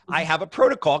 I have a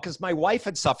protocol, because my wife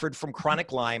had suffered from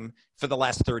chronic Lyme for the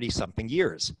last 30-something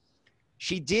years.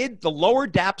 She did the lower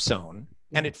dapsone,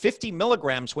 and at 50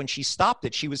 milligrams, when she stopped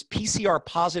it, she was PCR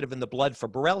positive in the blood for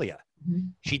Borrelia.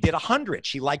 She did 100.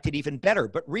 She liked it even better,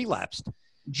 but relapsed.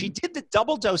 She did the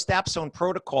double dose dapsone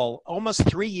protocol almost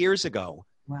 3 years ago.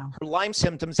 Wow. Her Lyme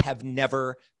symptoms have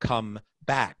never come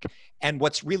back. And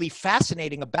what's really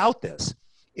fascinating about this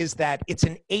is that it's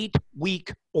an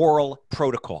 8-week oral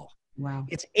protocol. Wow.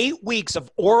 It's 8 weeks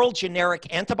of oral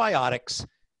generic antibiotics,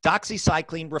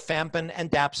 doxycycline, rifampin, and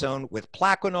dapsone with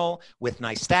Plaquenil, with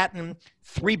nystatin,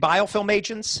 3 biofilm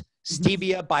agents,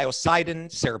 stevia, biocidin,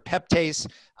 serrapeptase,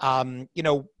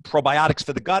 probiotics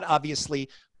for the gut, obviously.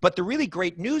 But the really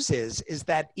great news is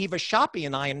that Eva Shapi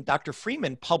and I and Dr.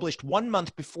 Freeman published 1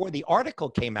 month before the article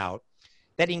came out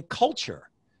that in culture,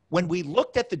 when we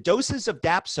looked at the doses of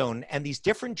dapsone and these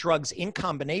different drugs in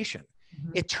combination,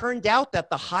 it turned out that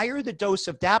the higher the dose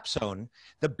of dapsone,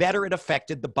 the better it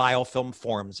affected the biofilm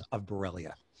forms of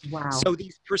Borrelia. Wow. So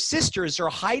these persisters are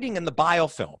hiding in the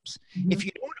biofilms. If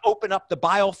you don't open up the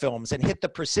biofilms and hit the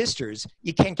persisters,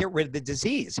 you can't get rid of the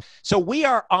disease. So we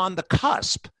are on the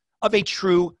cusp of a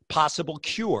true possible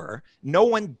cure. No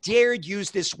one dared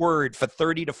use this word for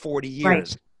 30 to 40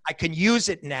 years. I can use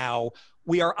it now.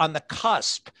 We are on the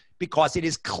cusp, because it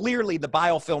is clearly the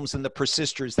biofilms and the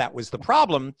persisters that was the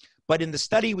problem. But in the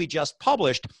study we just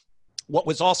published, what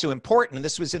was also important, and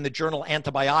this was in the journal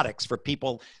Antibiotics for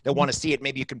people that want to see it,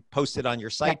 maybe you can post it on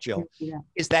your site, Jill,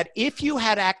 is that if you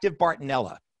had active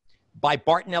Bartonella by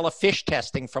Bartonella fish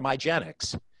testing from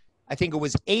IGeneX, I think it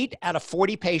was 8 out of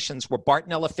 40 patients were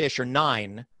Bartonella fish, or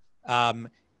 9,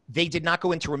 they did not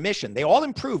go into remission. They all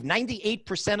improved.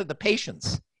 98% of the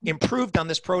patients improved on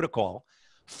this protocol.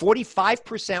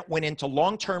 45% went into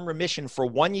long-term remission for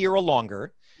 1 year or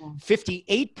longer.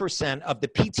 58% of the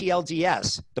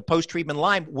PTLDS, the post-treatment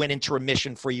Lyme, went into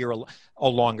remission for a year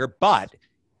or longer, but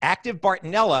active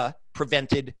Bartonella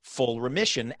prevented full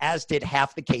remission, as did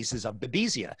half the cases of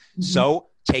Babesia. So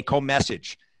take-home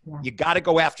message. You got to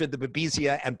go after the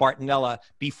Babesia and Bartonella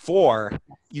before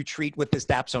you treat with this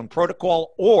dapsone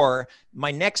protocol. Or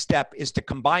my next step is to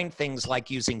combine things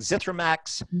like using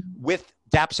Zithromax with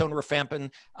dapsone, rifampin,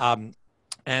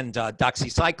 and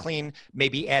doxycycline,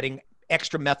 maybe adding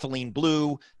extra methylene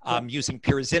blue, using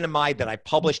pyrazinamide that I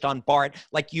published on BART.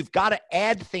 Like, you've got to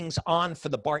add things on for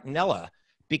the Bartonella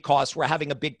because we're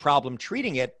having a big problem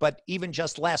treating it. But even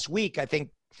just last week, I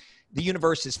think the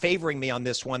universe is favoring me on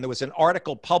this one. There was an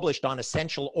article published on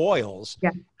essential oils.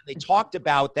 And they talked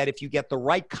about that if you get the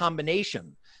right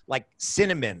combination, like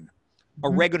cinnamon,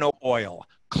 oregano oil,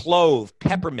 clove,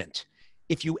 peppermint,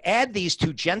 if you add these to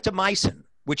gentamicin,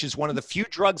 which is one of the few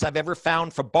drugs I've ever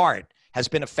found for BART, has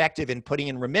been effective in putting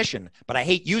in remission, but I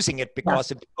hate using it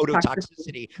because of the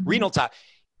ototoxicity, renal tox.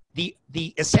 The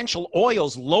essential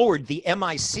oils lowered the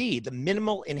MIC, the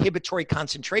minimal inhibitory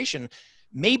concentration.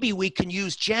 Maybe we can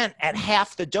use Gent at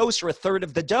half the dose or a third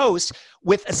of the dose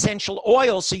with essential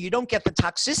oils so you don't get the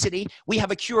toxicity. We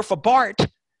have a cure for BART,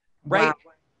 right? Wow.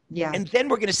 Yeah. And then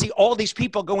we're going to see all these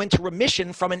people go into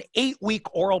remission from an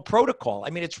 8-week oral protocol. I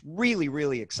mean, it's really,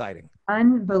 really exciting.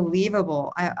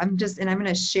 Unbelievable. I'm going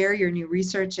to share your new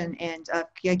research. And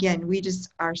again, we just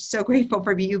are so grateful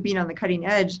for you being on the cutting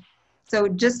edge. So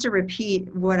just to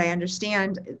repeat what I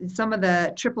understand, some of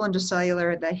the triple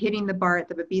intracellular, the hitting the BART,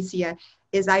 the Babesia,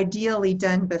 is ideally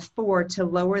done before to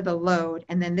lower the load.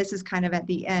 And then this is kind of at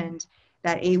the end,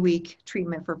 that 8-week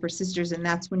treatment for persisters. And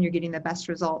that's when you're getting the best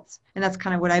results. And that's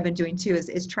kind of what I've been doing too,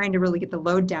 is trying to really get the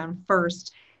load down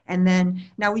first. And then,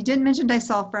 now we did mention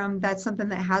disulfiram. That's something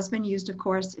that has been used, of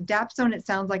course. Dapsone, it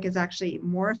sounds like, is actually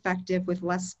more effective with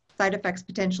less side effects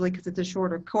potentially because it's a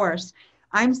shorter course.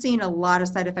 I'm seeing a lot of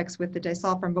side effects with the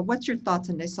disulfiram, but what's your thoughts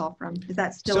on disulfiram? Is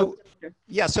that still?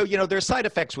 So, there's side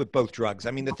effects with both drugs.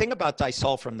 I mean, the thing about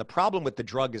disulfiram, the problem with the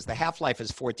drug is the half-life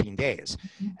is 14 days.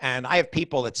 And I have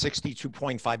people at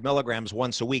 62.5 milligrams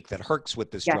once a week that hurts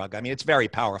with this drug. I mean, it's very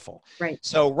powerful. Right.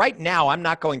 So right now, I'm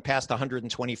not going past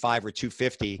 125 or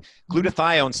 250.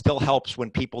 Glutathione still helps when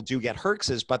people do get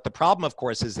herxes, but the problem, of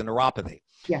course, is the neuropathy.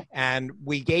 And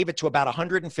we gave it to about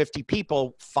 150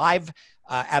 people. 5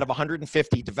 out of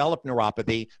 150 developed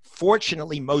neuropathy.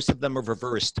 Fortunately, most of them are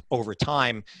reversed over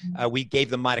time. We gave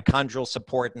them mitochondrial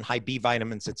support and high B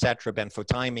vitamins, et cetera,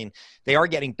 benfotiamine. They are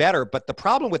getting better, but the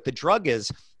problem with the drug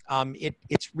is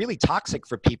it's really toxic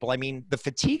for people. I mean, the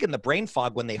fatigue and the brain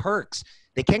fog when they herx,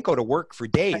 they can't go to work for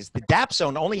days. The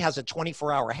dapsone only has a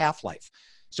 24-hour half-life.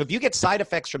 So if you get side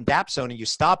effects from dapsone and you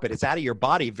stop it, it's out of your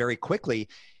body very quickly.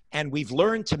 And we've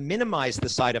learned to minimize the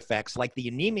side effects like the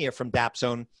anemia from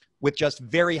dapsone with just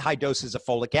very high doses of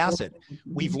folic acid.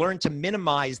 We've learned to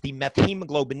minimize the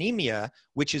methemoglobinemia,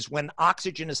 which is when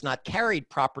oxygen is not carried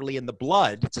properly in the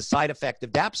blood. It's a side effect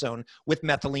of dapsone, with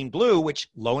methylene blue, which,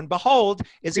 lo and behold,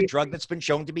 is a drug that's been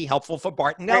shown to be helpful for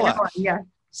Bartonella.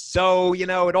 So,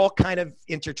 it all kind of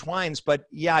intertwines. But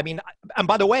yeah, I mean, and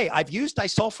by the way, I've used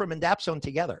disulfiram and dapsone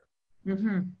together.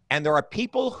 And there are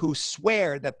people who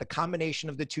swear that the combination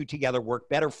of the two together work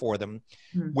better for them,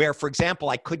 where, for example,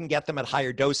 I couldn't get them at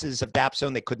higher doses of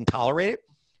dapsone. They couldn't tolerate it.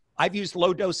 I've used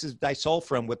low doses of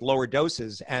disulfiram with lower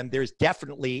doses, and there's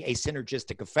definitely a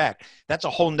synergistic effect. That's a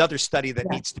whole nother study that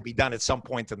needs to be done at some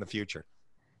point in the future.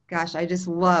 Gosh, I just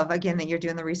love, again, that you're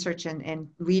doing the research and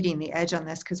leading the edge on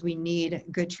this, because we need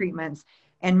good treatments.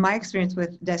 And my experience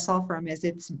with disulfiram is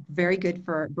it's very good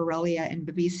for Borrelia and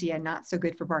Babesia, not so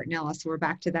good for Bartonella. So we're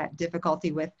back to that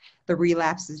difficulty with the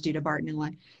relapses due to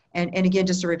Bartonella. And again,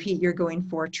 just to repeat, you're going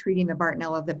for treating the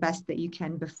Bartonella the best that you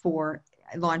can before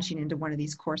launching into one of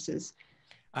these courses.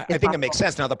 I think it makes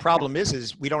sense. Now, the problem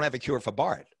is we don't have a cure for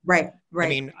BART. Right. I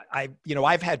mean,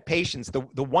 I've had patients,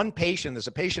 the one patient, there's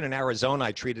a patient in Arizona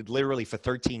I treated literally for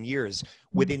 13 years.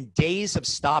 Within days of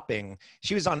stopping,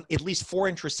 she was on at least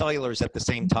 4 intracellulars at the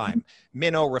same time,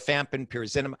 minnow, rifampin,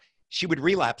 pyrazinamide. She would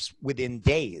relapse within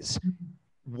days.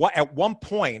 At one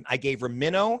point, I gave her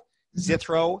minnow,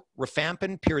 Zithro,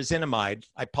 rifampin, pyrazinamide.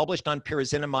 I published on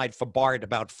pyrazinamide for BART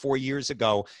about 4 years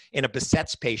ago in a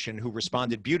Behçet's patient who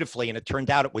responded beautifully, and it turned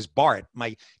out it was BART.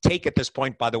 My take at this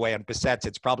point, by the way, on Behçet's,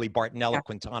 it's probably Bartonella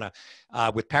quintana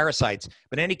with parasites.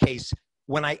 But in any case,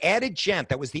 when I added Gent,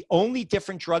 that was the only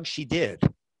different drug she did.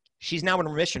 She's now in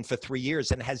remission for 3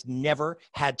 years and has never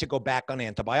had to go back on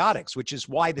antibiotics, which is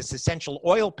why this essential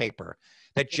oil paper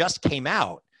that just came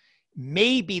out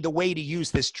may be the way to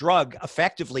use this drug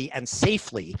effectively and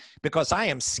safely, because I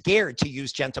am scared to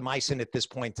use gentamicin at this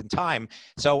point in time.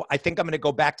 So I think I'm going to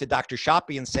go back to Dr.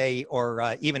 Shoppy and say,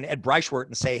 or even Ed Breichwert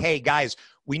and say, hey guys,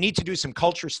 we need to do some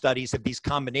culture studies of these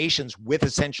combinations with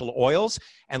essential oils,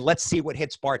 and let's see what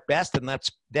hits BART best, and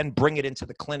let's then bring it into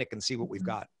the clinic and see what we've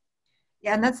got.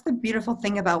 Yeah, and that's the beautiful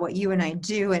thing about what you and I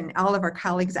do and all of our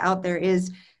colleagues out there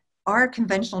is our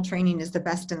conventional training is the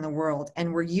best in the world,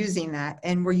 and we're using that,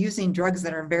 and we're using drugs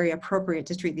that are very appropriate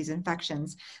to treat these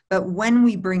infections. But when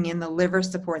we bring in the liver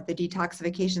support, the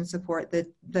detoxification support,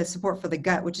 the support for the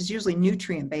gut, which is usually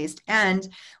nutrient-based, and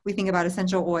we think about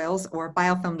essential oils or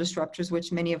biofilm disruptors,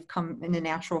 which many have come in a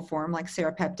natural form, like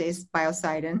serrapeptase,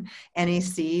 biocidin,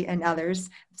 NAC, and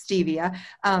others, stevia,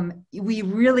 we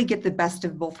really get the best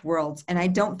of both worlds. And I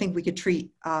don't think we could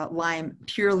treat Lyme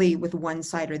purely with one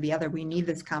side or the other. We need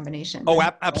this combination. Oh,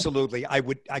 absolutely.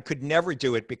 I could never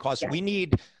do it because we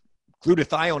need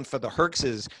glutathione for the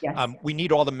herxes. We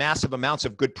need all the massive amounts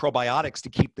of good probiotics to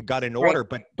keep the gut in order.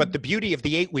 But the beauty of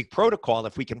the 8-week protocol,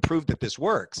 if we can prove that this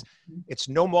works, it's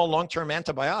no more long-term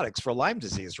antibiotics for Lyme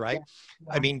disease, right?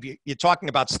 I mean, you're talking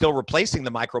about still replacing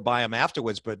the microbiome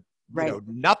afterwards, but you know,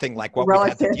 nothing like what we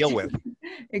had to deal with.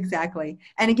 Exactly.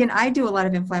 And again, I do a lot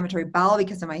of inflammatory bowel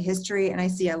because of my history, and I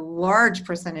see a large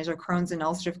percentage of Crohn's and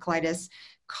ulcerative colitis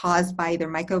caused by either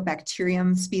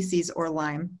Mycobacterium species or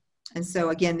Lyme. And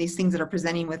so again, these things that are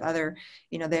presenting with other,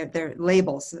 you know, their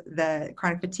labels, the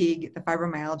chronic fatigue, the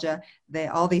fibromyalgia,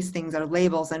 all these things are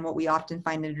labels, and what we often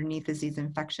find underneath is these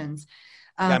infections.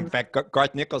 In fact,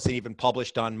 Garth Nicholson even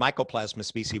published on Mycoplasma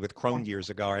species with Crohn years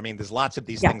ago. I mean, there's lots of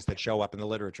these things that show up in the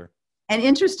literature. And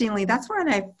interestingly, that's when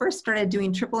I first started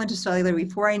doing triple intracellular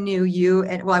before I knew you.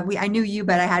 And well, I knew you,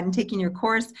 but I hadn't taken your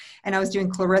course. And I was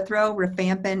doing chlorithro,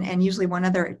 rifampin, and usually one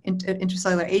other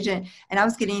intracellular agent. And I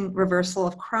was getting reversal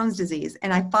of Crohn's disease.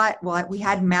 And I thought, well, we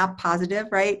had MAP positive,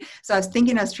 right? So I was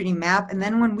thinking I was treating MAP. And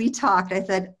then when we talked, I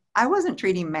said, I wasn't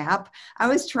treating MAP. I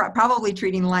was probably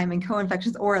treating Lyme and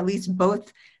co-infections, or at least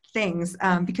both things,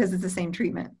 because it's the same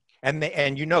treatment.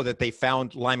 And you know that they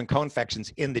found Lyme and co-infections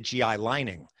in the GI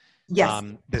lining. Yes.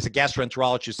 There's a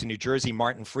gastroenterologist in New Jersey,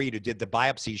 Martin Freed, who did the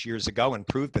biopsies years ago and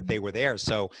proved that they were there.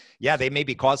 So yeah, they may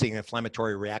be causing an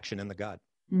inflammatory reaction in the gut.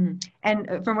 And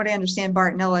from what I understand,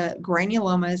 Bartonella,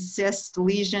 granulomas, cysts,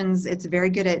 lesions, it's very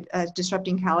good at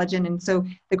disrupting collagen. And so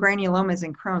the granulomas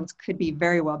and Crohn's could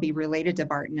very well be related to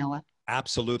Bartonella.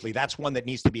 Absolutely. That's one that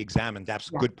needs to be examined. That's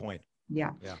a good point.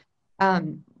 Yeah.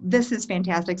 This is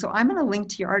fantastic. So I'm going to link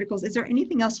to your articles. Is there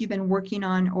anything else you've been working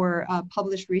on or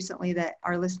published recently that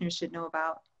our listeners should know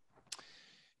about?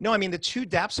 No, I mean, the two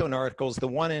Dapsone articles, the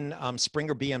one in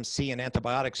Springer BMC and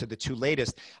antibiotics are the two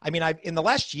latest. I mean, in the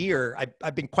last year,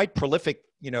 I've been quite prolific.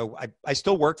 You know, I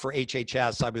still work for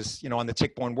HHS. I was, you know, on the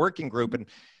tick-borne working group, and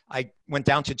I went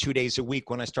down to 2 days a week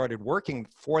when I started working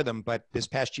for them. But this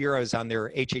past year, I was on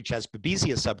their HHS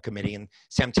Babesia subcommittee, and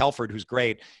Sam Telford, who's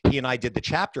great, he and I did the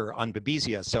chapter on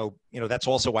Babesia. So, you know, that's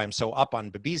also why I'm so up on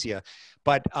Babesia.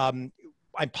 But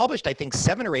I published, I think,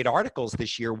 7 or 8 articles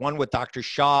this year, one with Dr.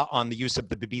 Shah on the use of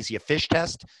the Babesia fish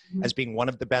test as being one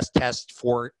of the best tests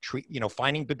for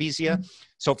finding Babesia.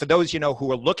 So for those, you know,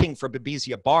 who are looking for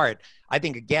Babesia BART, I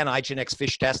think, again, IGeneX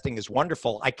fish testing is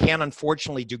wonderful. I can't,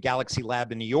 unfortunately, do Galaxy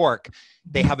Lab in New York.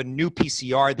 They have a new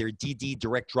PCR, their DD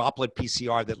direct droplet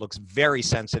PCR, that looks very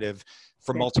sensitive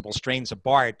for multiple strains of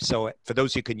BART. So for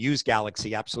those who can use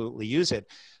Galaxy, absolutely use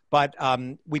it. But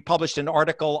we published an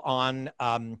article on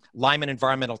Lyme and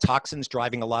environmental toxins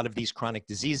driving a lot of these chronic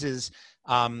diseases.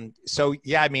 So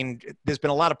yeah, I mean, there's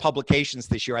been a lot of publications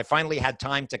this year. I finally had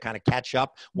time to kind of catch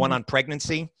up. One on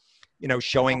pregnancy, you know,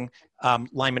 showing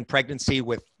Lyme in pregnancy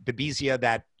with Babesia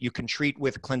that you can treat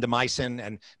with clindamycin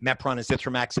and Mepron and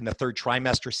Zithromax in the 3rd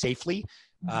trimester safely.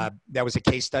 That was a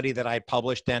case study that I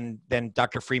published, and then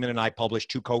Dr. Freeman and I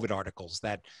published 2 COVID articles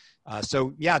that.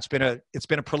 So yeah, it's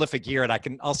been a prolific year,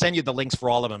 and I'll send you the links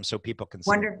for all of them so people can see.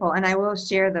 Wonderful, and I will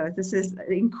share those. This is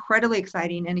incredibly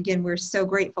exciting, and again, we're so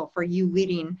grateful for you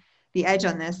leading the edge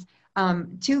on this.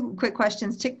 2 quick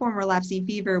questions: tick-borne relapsing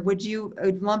fever. Would you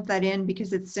lump that in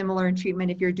because it's similar in treatment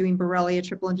if you're doing Borrelia,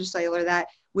 triple intracellular? That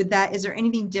is there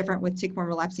anything different with tick-borne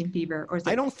relapsing fever? Or is it?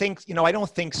 I don't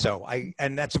think so.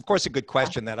 And that's of course a good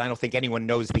question that I don't think anyone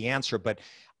knows the answer, but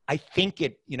I think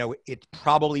it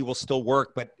probably will still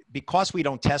work, but because we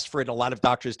don't test for it, a lot of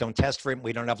doctors don't test for it, and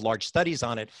we don't have large studies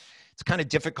on it, it's kind of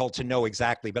difficult to know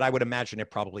exactly, but I would imagine it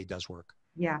probably does work.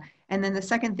 Yeah. And then the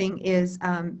second thing is,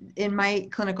 in my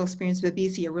clinical experience,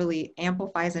 Babesia really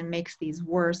amplifies and makes these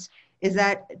worse. Is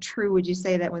that true? Would you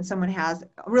say that when someone has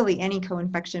really any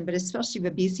co-infection, but especially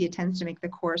Babesia tends to make the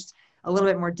course a little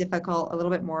bit more difficult, a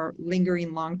little bit more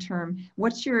lingering long-term?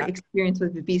 What's your experience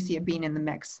with Babesia being in the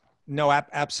mix? No,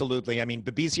 absolutely. I mean,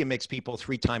 Babesia makes people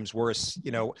 3 times worse.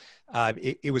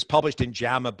 It was published in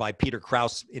JAMA by Peter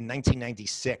Krause in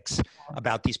 1996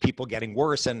 about these people getting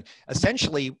worse. And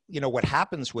essentially, what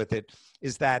happens with it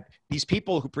is that these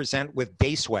people who present with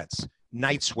day sweats,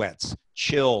 night sweats,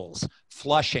 chills,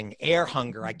 flushing, air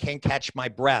hunger, I can't catch my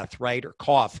breath, right, or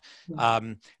cough.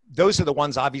 Those are the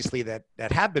ones, obviously, that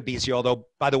have Babesia, although,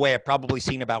 by the way, I've probably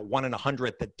seen about 1 in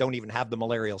 100 that don't even have the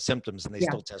malarial symptoms and they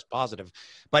still test positive.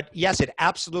 But yes, it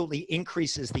absolutely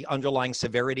increases the underlying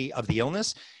severity of the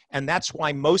illness. And that's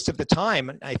why most of the time,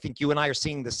 and I think you and I are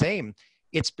seeing the same,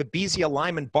 it's Babesia,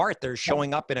 Lyme, and Bart that are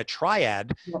showing up in a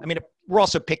triad. I mean, we're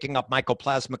also picking up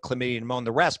Mycoplasma, Chlamydia, pneumonia, and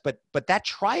the rest, but that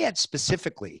triad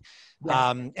specifically,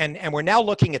 and we're now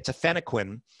looking at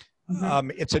tefenoquine.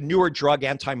 It's a newer drug,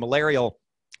 anti-malarial.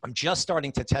 I'm just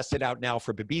starting to test it out now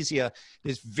for Babesia.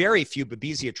 There's very few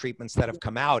Babesia treatments that have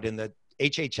come out in the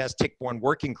HHS tick-borne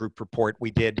working group report we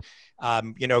did.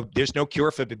 There's no cure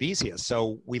for Babesia.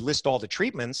 So we list all the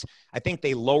treatments. I think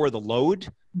they lower the load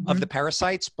of the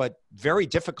parasites, but very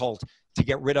difficult to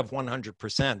get rid of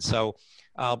 100%. So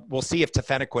we'll see if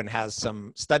tefenoquine has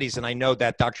some studies. And I know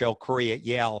that Dr. El-Khoury at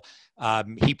Yale,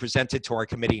 he presented to our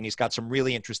committee, and he's got some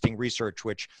really interesting research,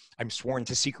 which I'm sworn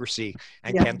to secrecy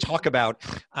and can't talk about.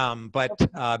 But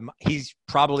he's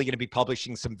probably going to be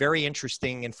publishing some very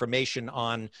interesting information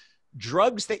on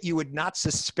drugs that you would not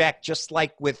suspect, just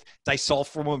like with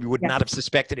disulfiram, you would not have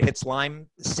suspected it hits Lyme.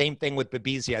 Same thing with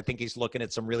Babesia. I think he's looking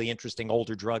at some really interesting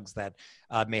older drugs that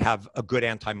may have a good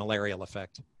anti-malarial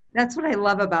effect. That's what I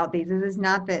love about these. It is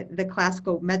not that the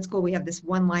classical med school, we have this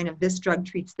one line of this drug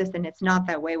treats this, and it's not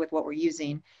that way with what we're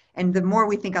using. And the more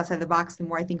we think outside the box, the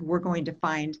more I think we're going to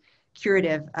find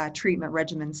curative treatment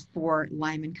regimens for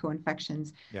Lyme and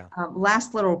co-infections.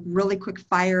 Last little really quick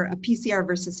fire, a PCR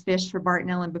versus FISH for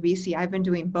Bartonella and Babesia. I've been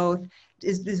doing both.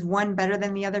 Is one better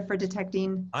than the other for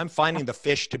detecting? I'm finding the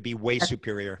FISH to be way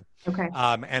superior. Okay.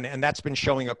 And that's been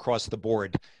showing across the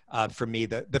board for me.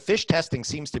 The FISH testing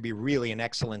seems to be really an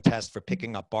excellent test for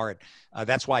picking up BART.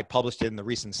 That's why I published it in the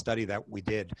recent study that we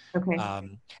did. Okay.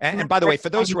 And by the way, for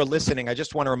those who are listening, I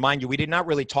just want to remind you, we did not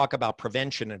really talk about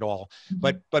prevention at all,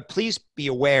 but please be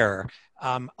aware,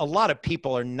 a lot of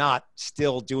people are not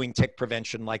still doing tick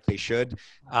prevention like they should.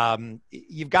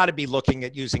 You've got to be looking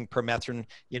at using permethrin,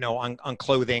 on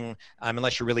clothing,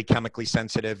 unless you're really chemically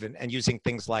sensitive, and using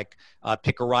things like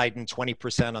picaridin,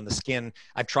 20% on the skin.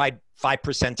 I've tried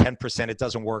 5%, 10%, it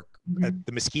doesn't work.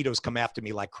 The mosquitoes come after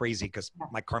me like crazy because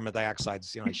my carbon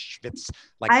dioxide's, I schwitz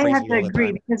like crazy. I have to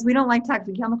agree because we don't like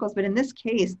toxic chemicals, but in this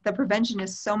case, the prevention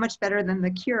is so much better than the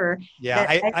cure. Yeah,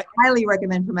 I highly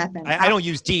recommend permethrin. I don't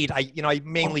use DEET. I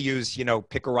mainly use,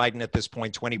 picaridin at this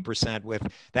point, 20% with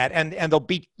that. And there'll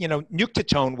be,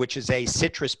 Nuctatone, which is a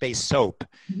citrus-based soap.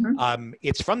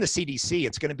 It's from the CDC.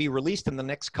 It's going to be released in the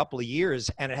next couple of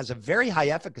years, and it has a very high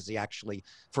efficacy, actually,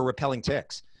 for repelling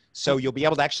ticks. So you'll be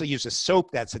able to actually use a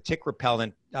soap that's a tick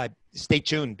repellent. Stay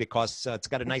tuned because it's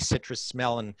got a nice citrus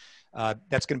smell, and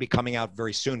that's going to be coming out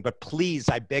very soon. But please,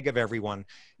 I beg of everyone,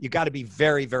 you got to be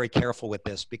very, very careful with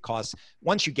this, because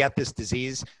once you get this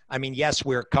disease, I mean, yes,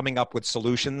 we're coming up with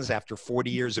solutions after 40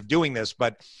 years of doing this,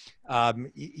 but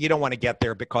you don't want to get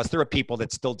there because there are people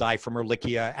that still die from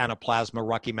Ehrlichia, Anaplasma,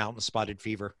 Rocky Mountain spotted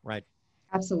fever, right?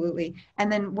 Absolutely. And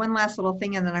then one last little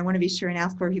thing, and then I want to be sure and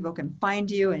ask where people can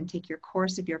find you and take your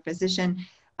course if you're a physician.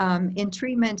 In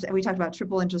treatment, we talked about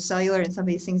triple intracellular and some of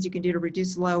these things you can do to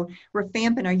reduce load.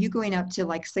 Rifampin, are you going up to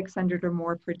like 600 or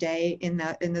more per day in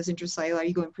those intracellular? Are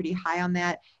you going pretty high on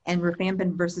that? And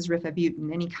rifampin versus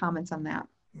rifabutin, any comments on that?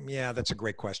 Yeah, that's a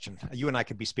great question. You and I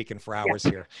could be speaking for hours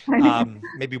here.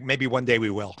 Maybe one day we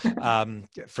will,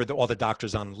 for all the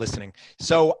doctors on listening.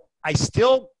 So I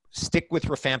still stick with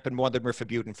rifampin more than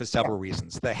rifabutin for several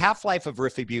reasons. The half-life of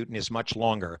rifabutin is much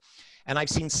longer. And I've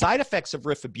seen side effects of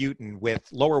rifabutin with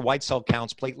lower white cell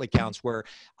counts, platelet counts, where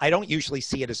I don't usually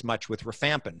see it as much with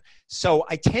rifampin. So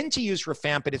I tend to use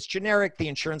rifampin. It's generic. The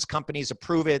insurance companies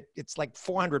approve it. It's like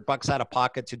 $400 out of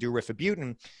pocket to do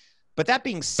rifabutin. But that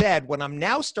being said, what I'm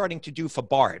now starting to do for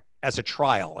BART as a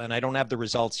trial, and I don't have the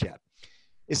results yet,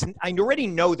 is I already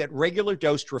know that regular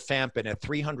dosed rifampin at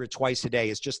 300 twice a day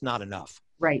is just not enough.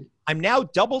 Right. I'm now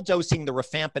double dosing the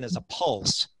rifampin as a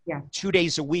pulse 2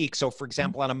 days a week. So for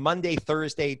example, on a Monday,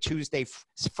 Thursday, Tuesday,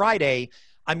 Friday,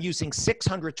 I'm using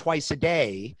 600 twice a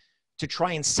day to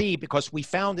try and see, because we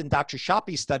found in Dr.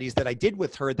 Shoppi's studies that I did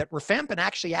with her that rifampin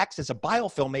actually acts as a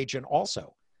biofilm agent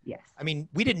also. Yes. I mean,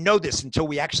 we didn't know this until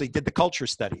we actually did the culture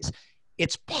studies.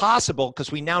 It's possible,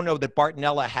 because we now know that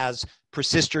Bartonella has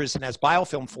persisters and has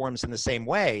biofilm forms in the same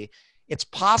way. It's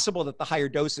possible that the higher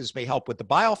doses may help with the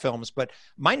biofilms, but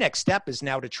my next step is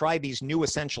now to try these new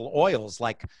essential oils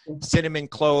like cinnamon,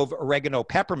 clove, oregano,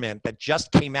 peppermint that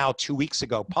just came out 2 weeks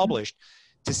ago, published,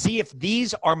 to see if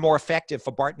these are more effective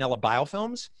for Bartonella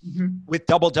biofilms with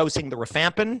double dosing the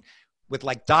rifampin, with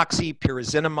like doxy,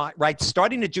 pyrazinamide, right?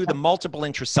 Starting to do the multiple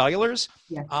intracellulars,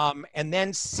 and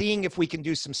then seeing if we can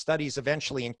do some studies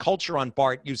eventually in culture on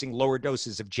BART using lower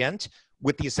doses of Gent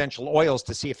with the essential oils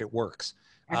to see if it works.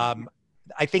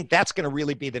 I think that's going to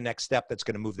really be the next step that's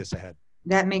going to move this ahead.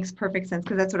 That makes perfect sense,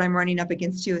 because that's what I'm running up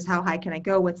against too, is how high can I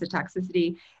go? What's the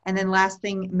toxicity? And then last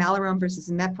thing, Malarone versus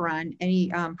Mepron,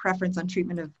 any preference on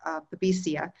treatment of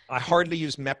Babesia? I hardly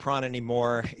use Mepron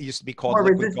anymore. It used to be called More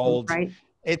liquid gold. Right?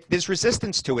 There's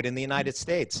resistance to it in the United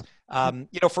States. You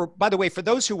know, by the way, for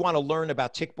those who want to learn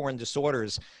about tick-borne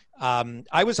disorders,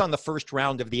 I was on the first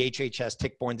round of the HHS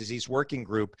tick-borne disease working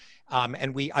group,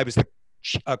 and I was the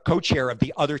co-chair of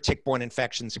the other tick-borne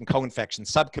infections and co-infection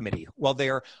subcommittee. Well,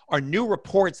 there are new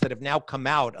reports that have now come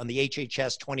out on the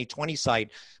HHS 2020 site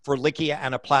for Ehrlichia,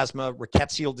 Anaplasma,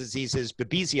 rickettsial diseases,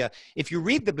 Babesia. If you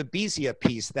read the Babesia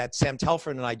piece that Sam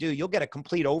Telford and I do, you'll get a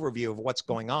complete overview of what's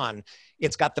going on.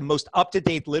 It's got the most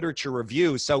up-to-date literature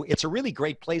review, so it's a really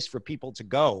great place for people to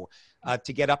go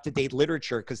to get up-to-date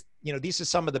literature, because you know, these are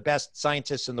some of the best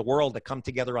scientists in the world that come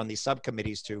together on these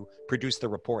subcommittees to produce the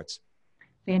reports.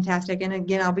 Fantastic. And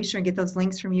again, I'll be sure and get those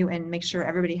links from you and make sure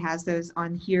everybody has those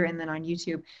on here and then on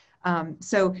YouTube.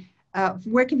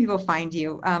 Where can people find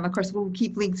you? Of course, we'll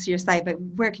keep links to your site, but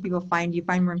where can people find you,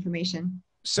 find more information?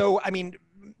 So, I mean,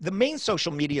 the main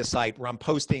social media site where I'm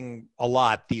posting a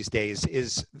lot these days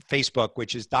is Facebook,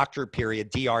 which is Dr.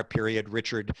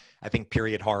 Richard, I think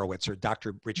Horowitz, or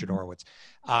Dr. Richard Horowitz.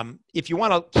 If you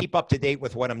want to keep up to date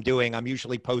with what I'm doing, I'm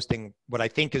usually posting what I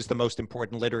think is the most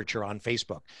important literature on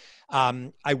Facebook.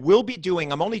 I will be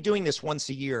doing, I'm only doing this once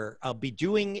a year. I'll be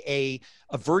doing a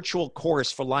virtual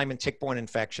course for Lyme and tick-borne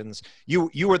infections. You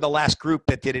were the last group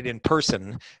that did it in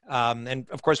person. And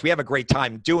of course, we have a great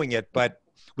time doing it, but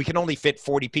we can only fit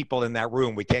 40 people in that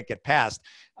room. We can't get past.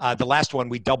 The last one,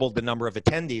 we doubled the number of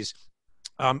attendees.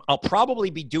 I'll probably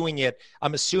be doing it,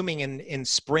 I'm assuming in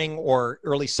spring or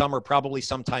early summer, probably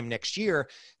sometime next year.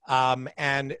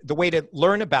 And the way to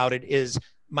learn about it is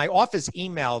my office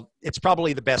email. It's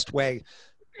probably the best way,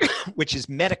 which is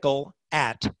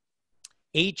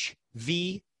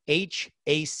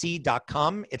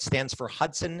medical@hvhac.com. It stands for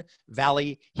Hudson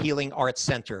Valley Healing Arts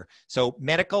Center. So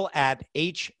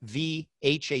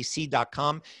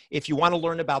medical@hvhac.com. If you want to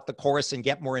learn about the course and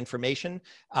get more information,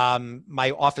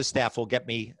 my office staff will get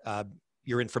me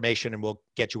your information and we'll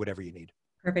get you whatever you need.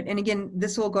 Perfect. And again,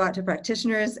 this will go out to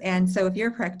practitioners. And so if you're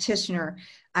a practitioner,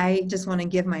 I just want to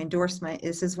give my endorsement.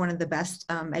 This is one of the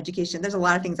best education. There's a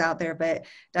lot of things out there, but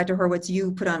Dr. Horowitz,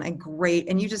 you put on a great,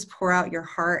 and you just pour out your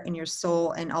heart and your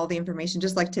soul and all the information,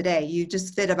 just like today. You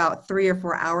just fit about 3 or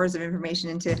 4 hours of information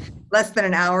into less than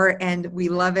an hour, and we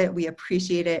love it. We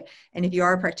appreciate it. And if you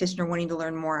are a practitioner wanting to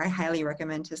learn more, I highly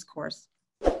recommend his course.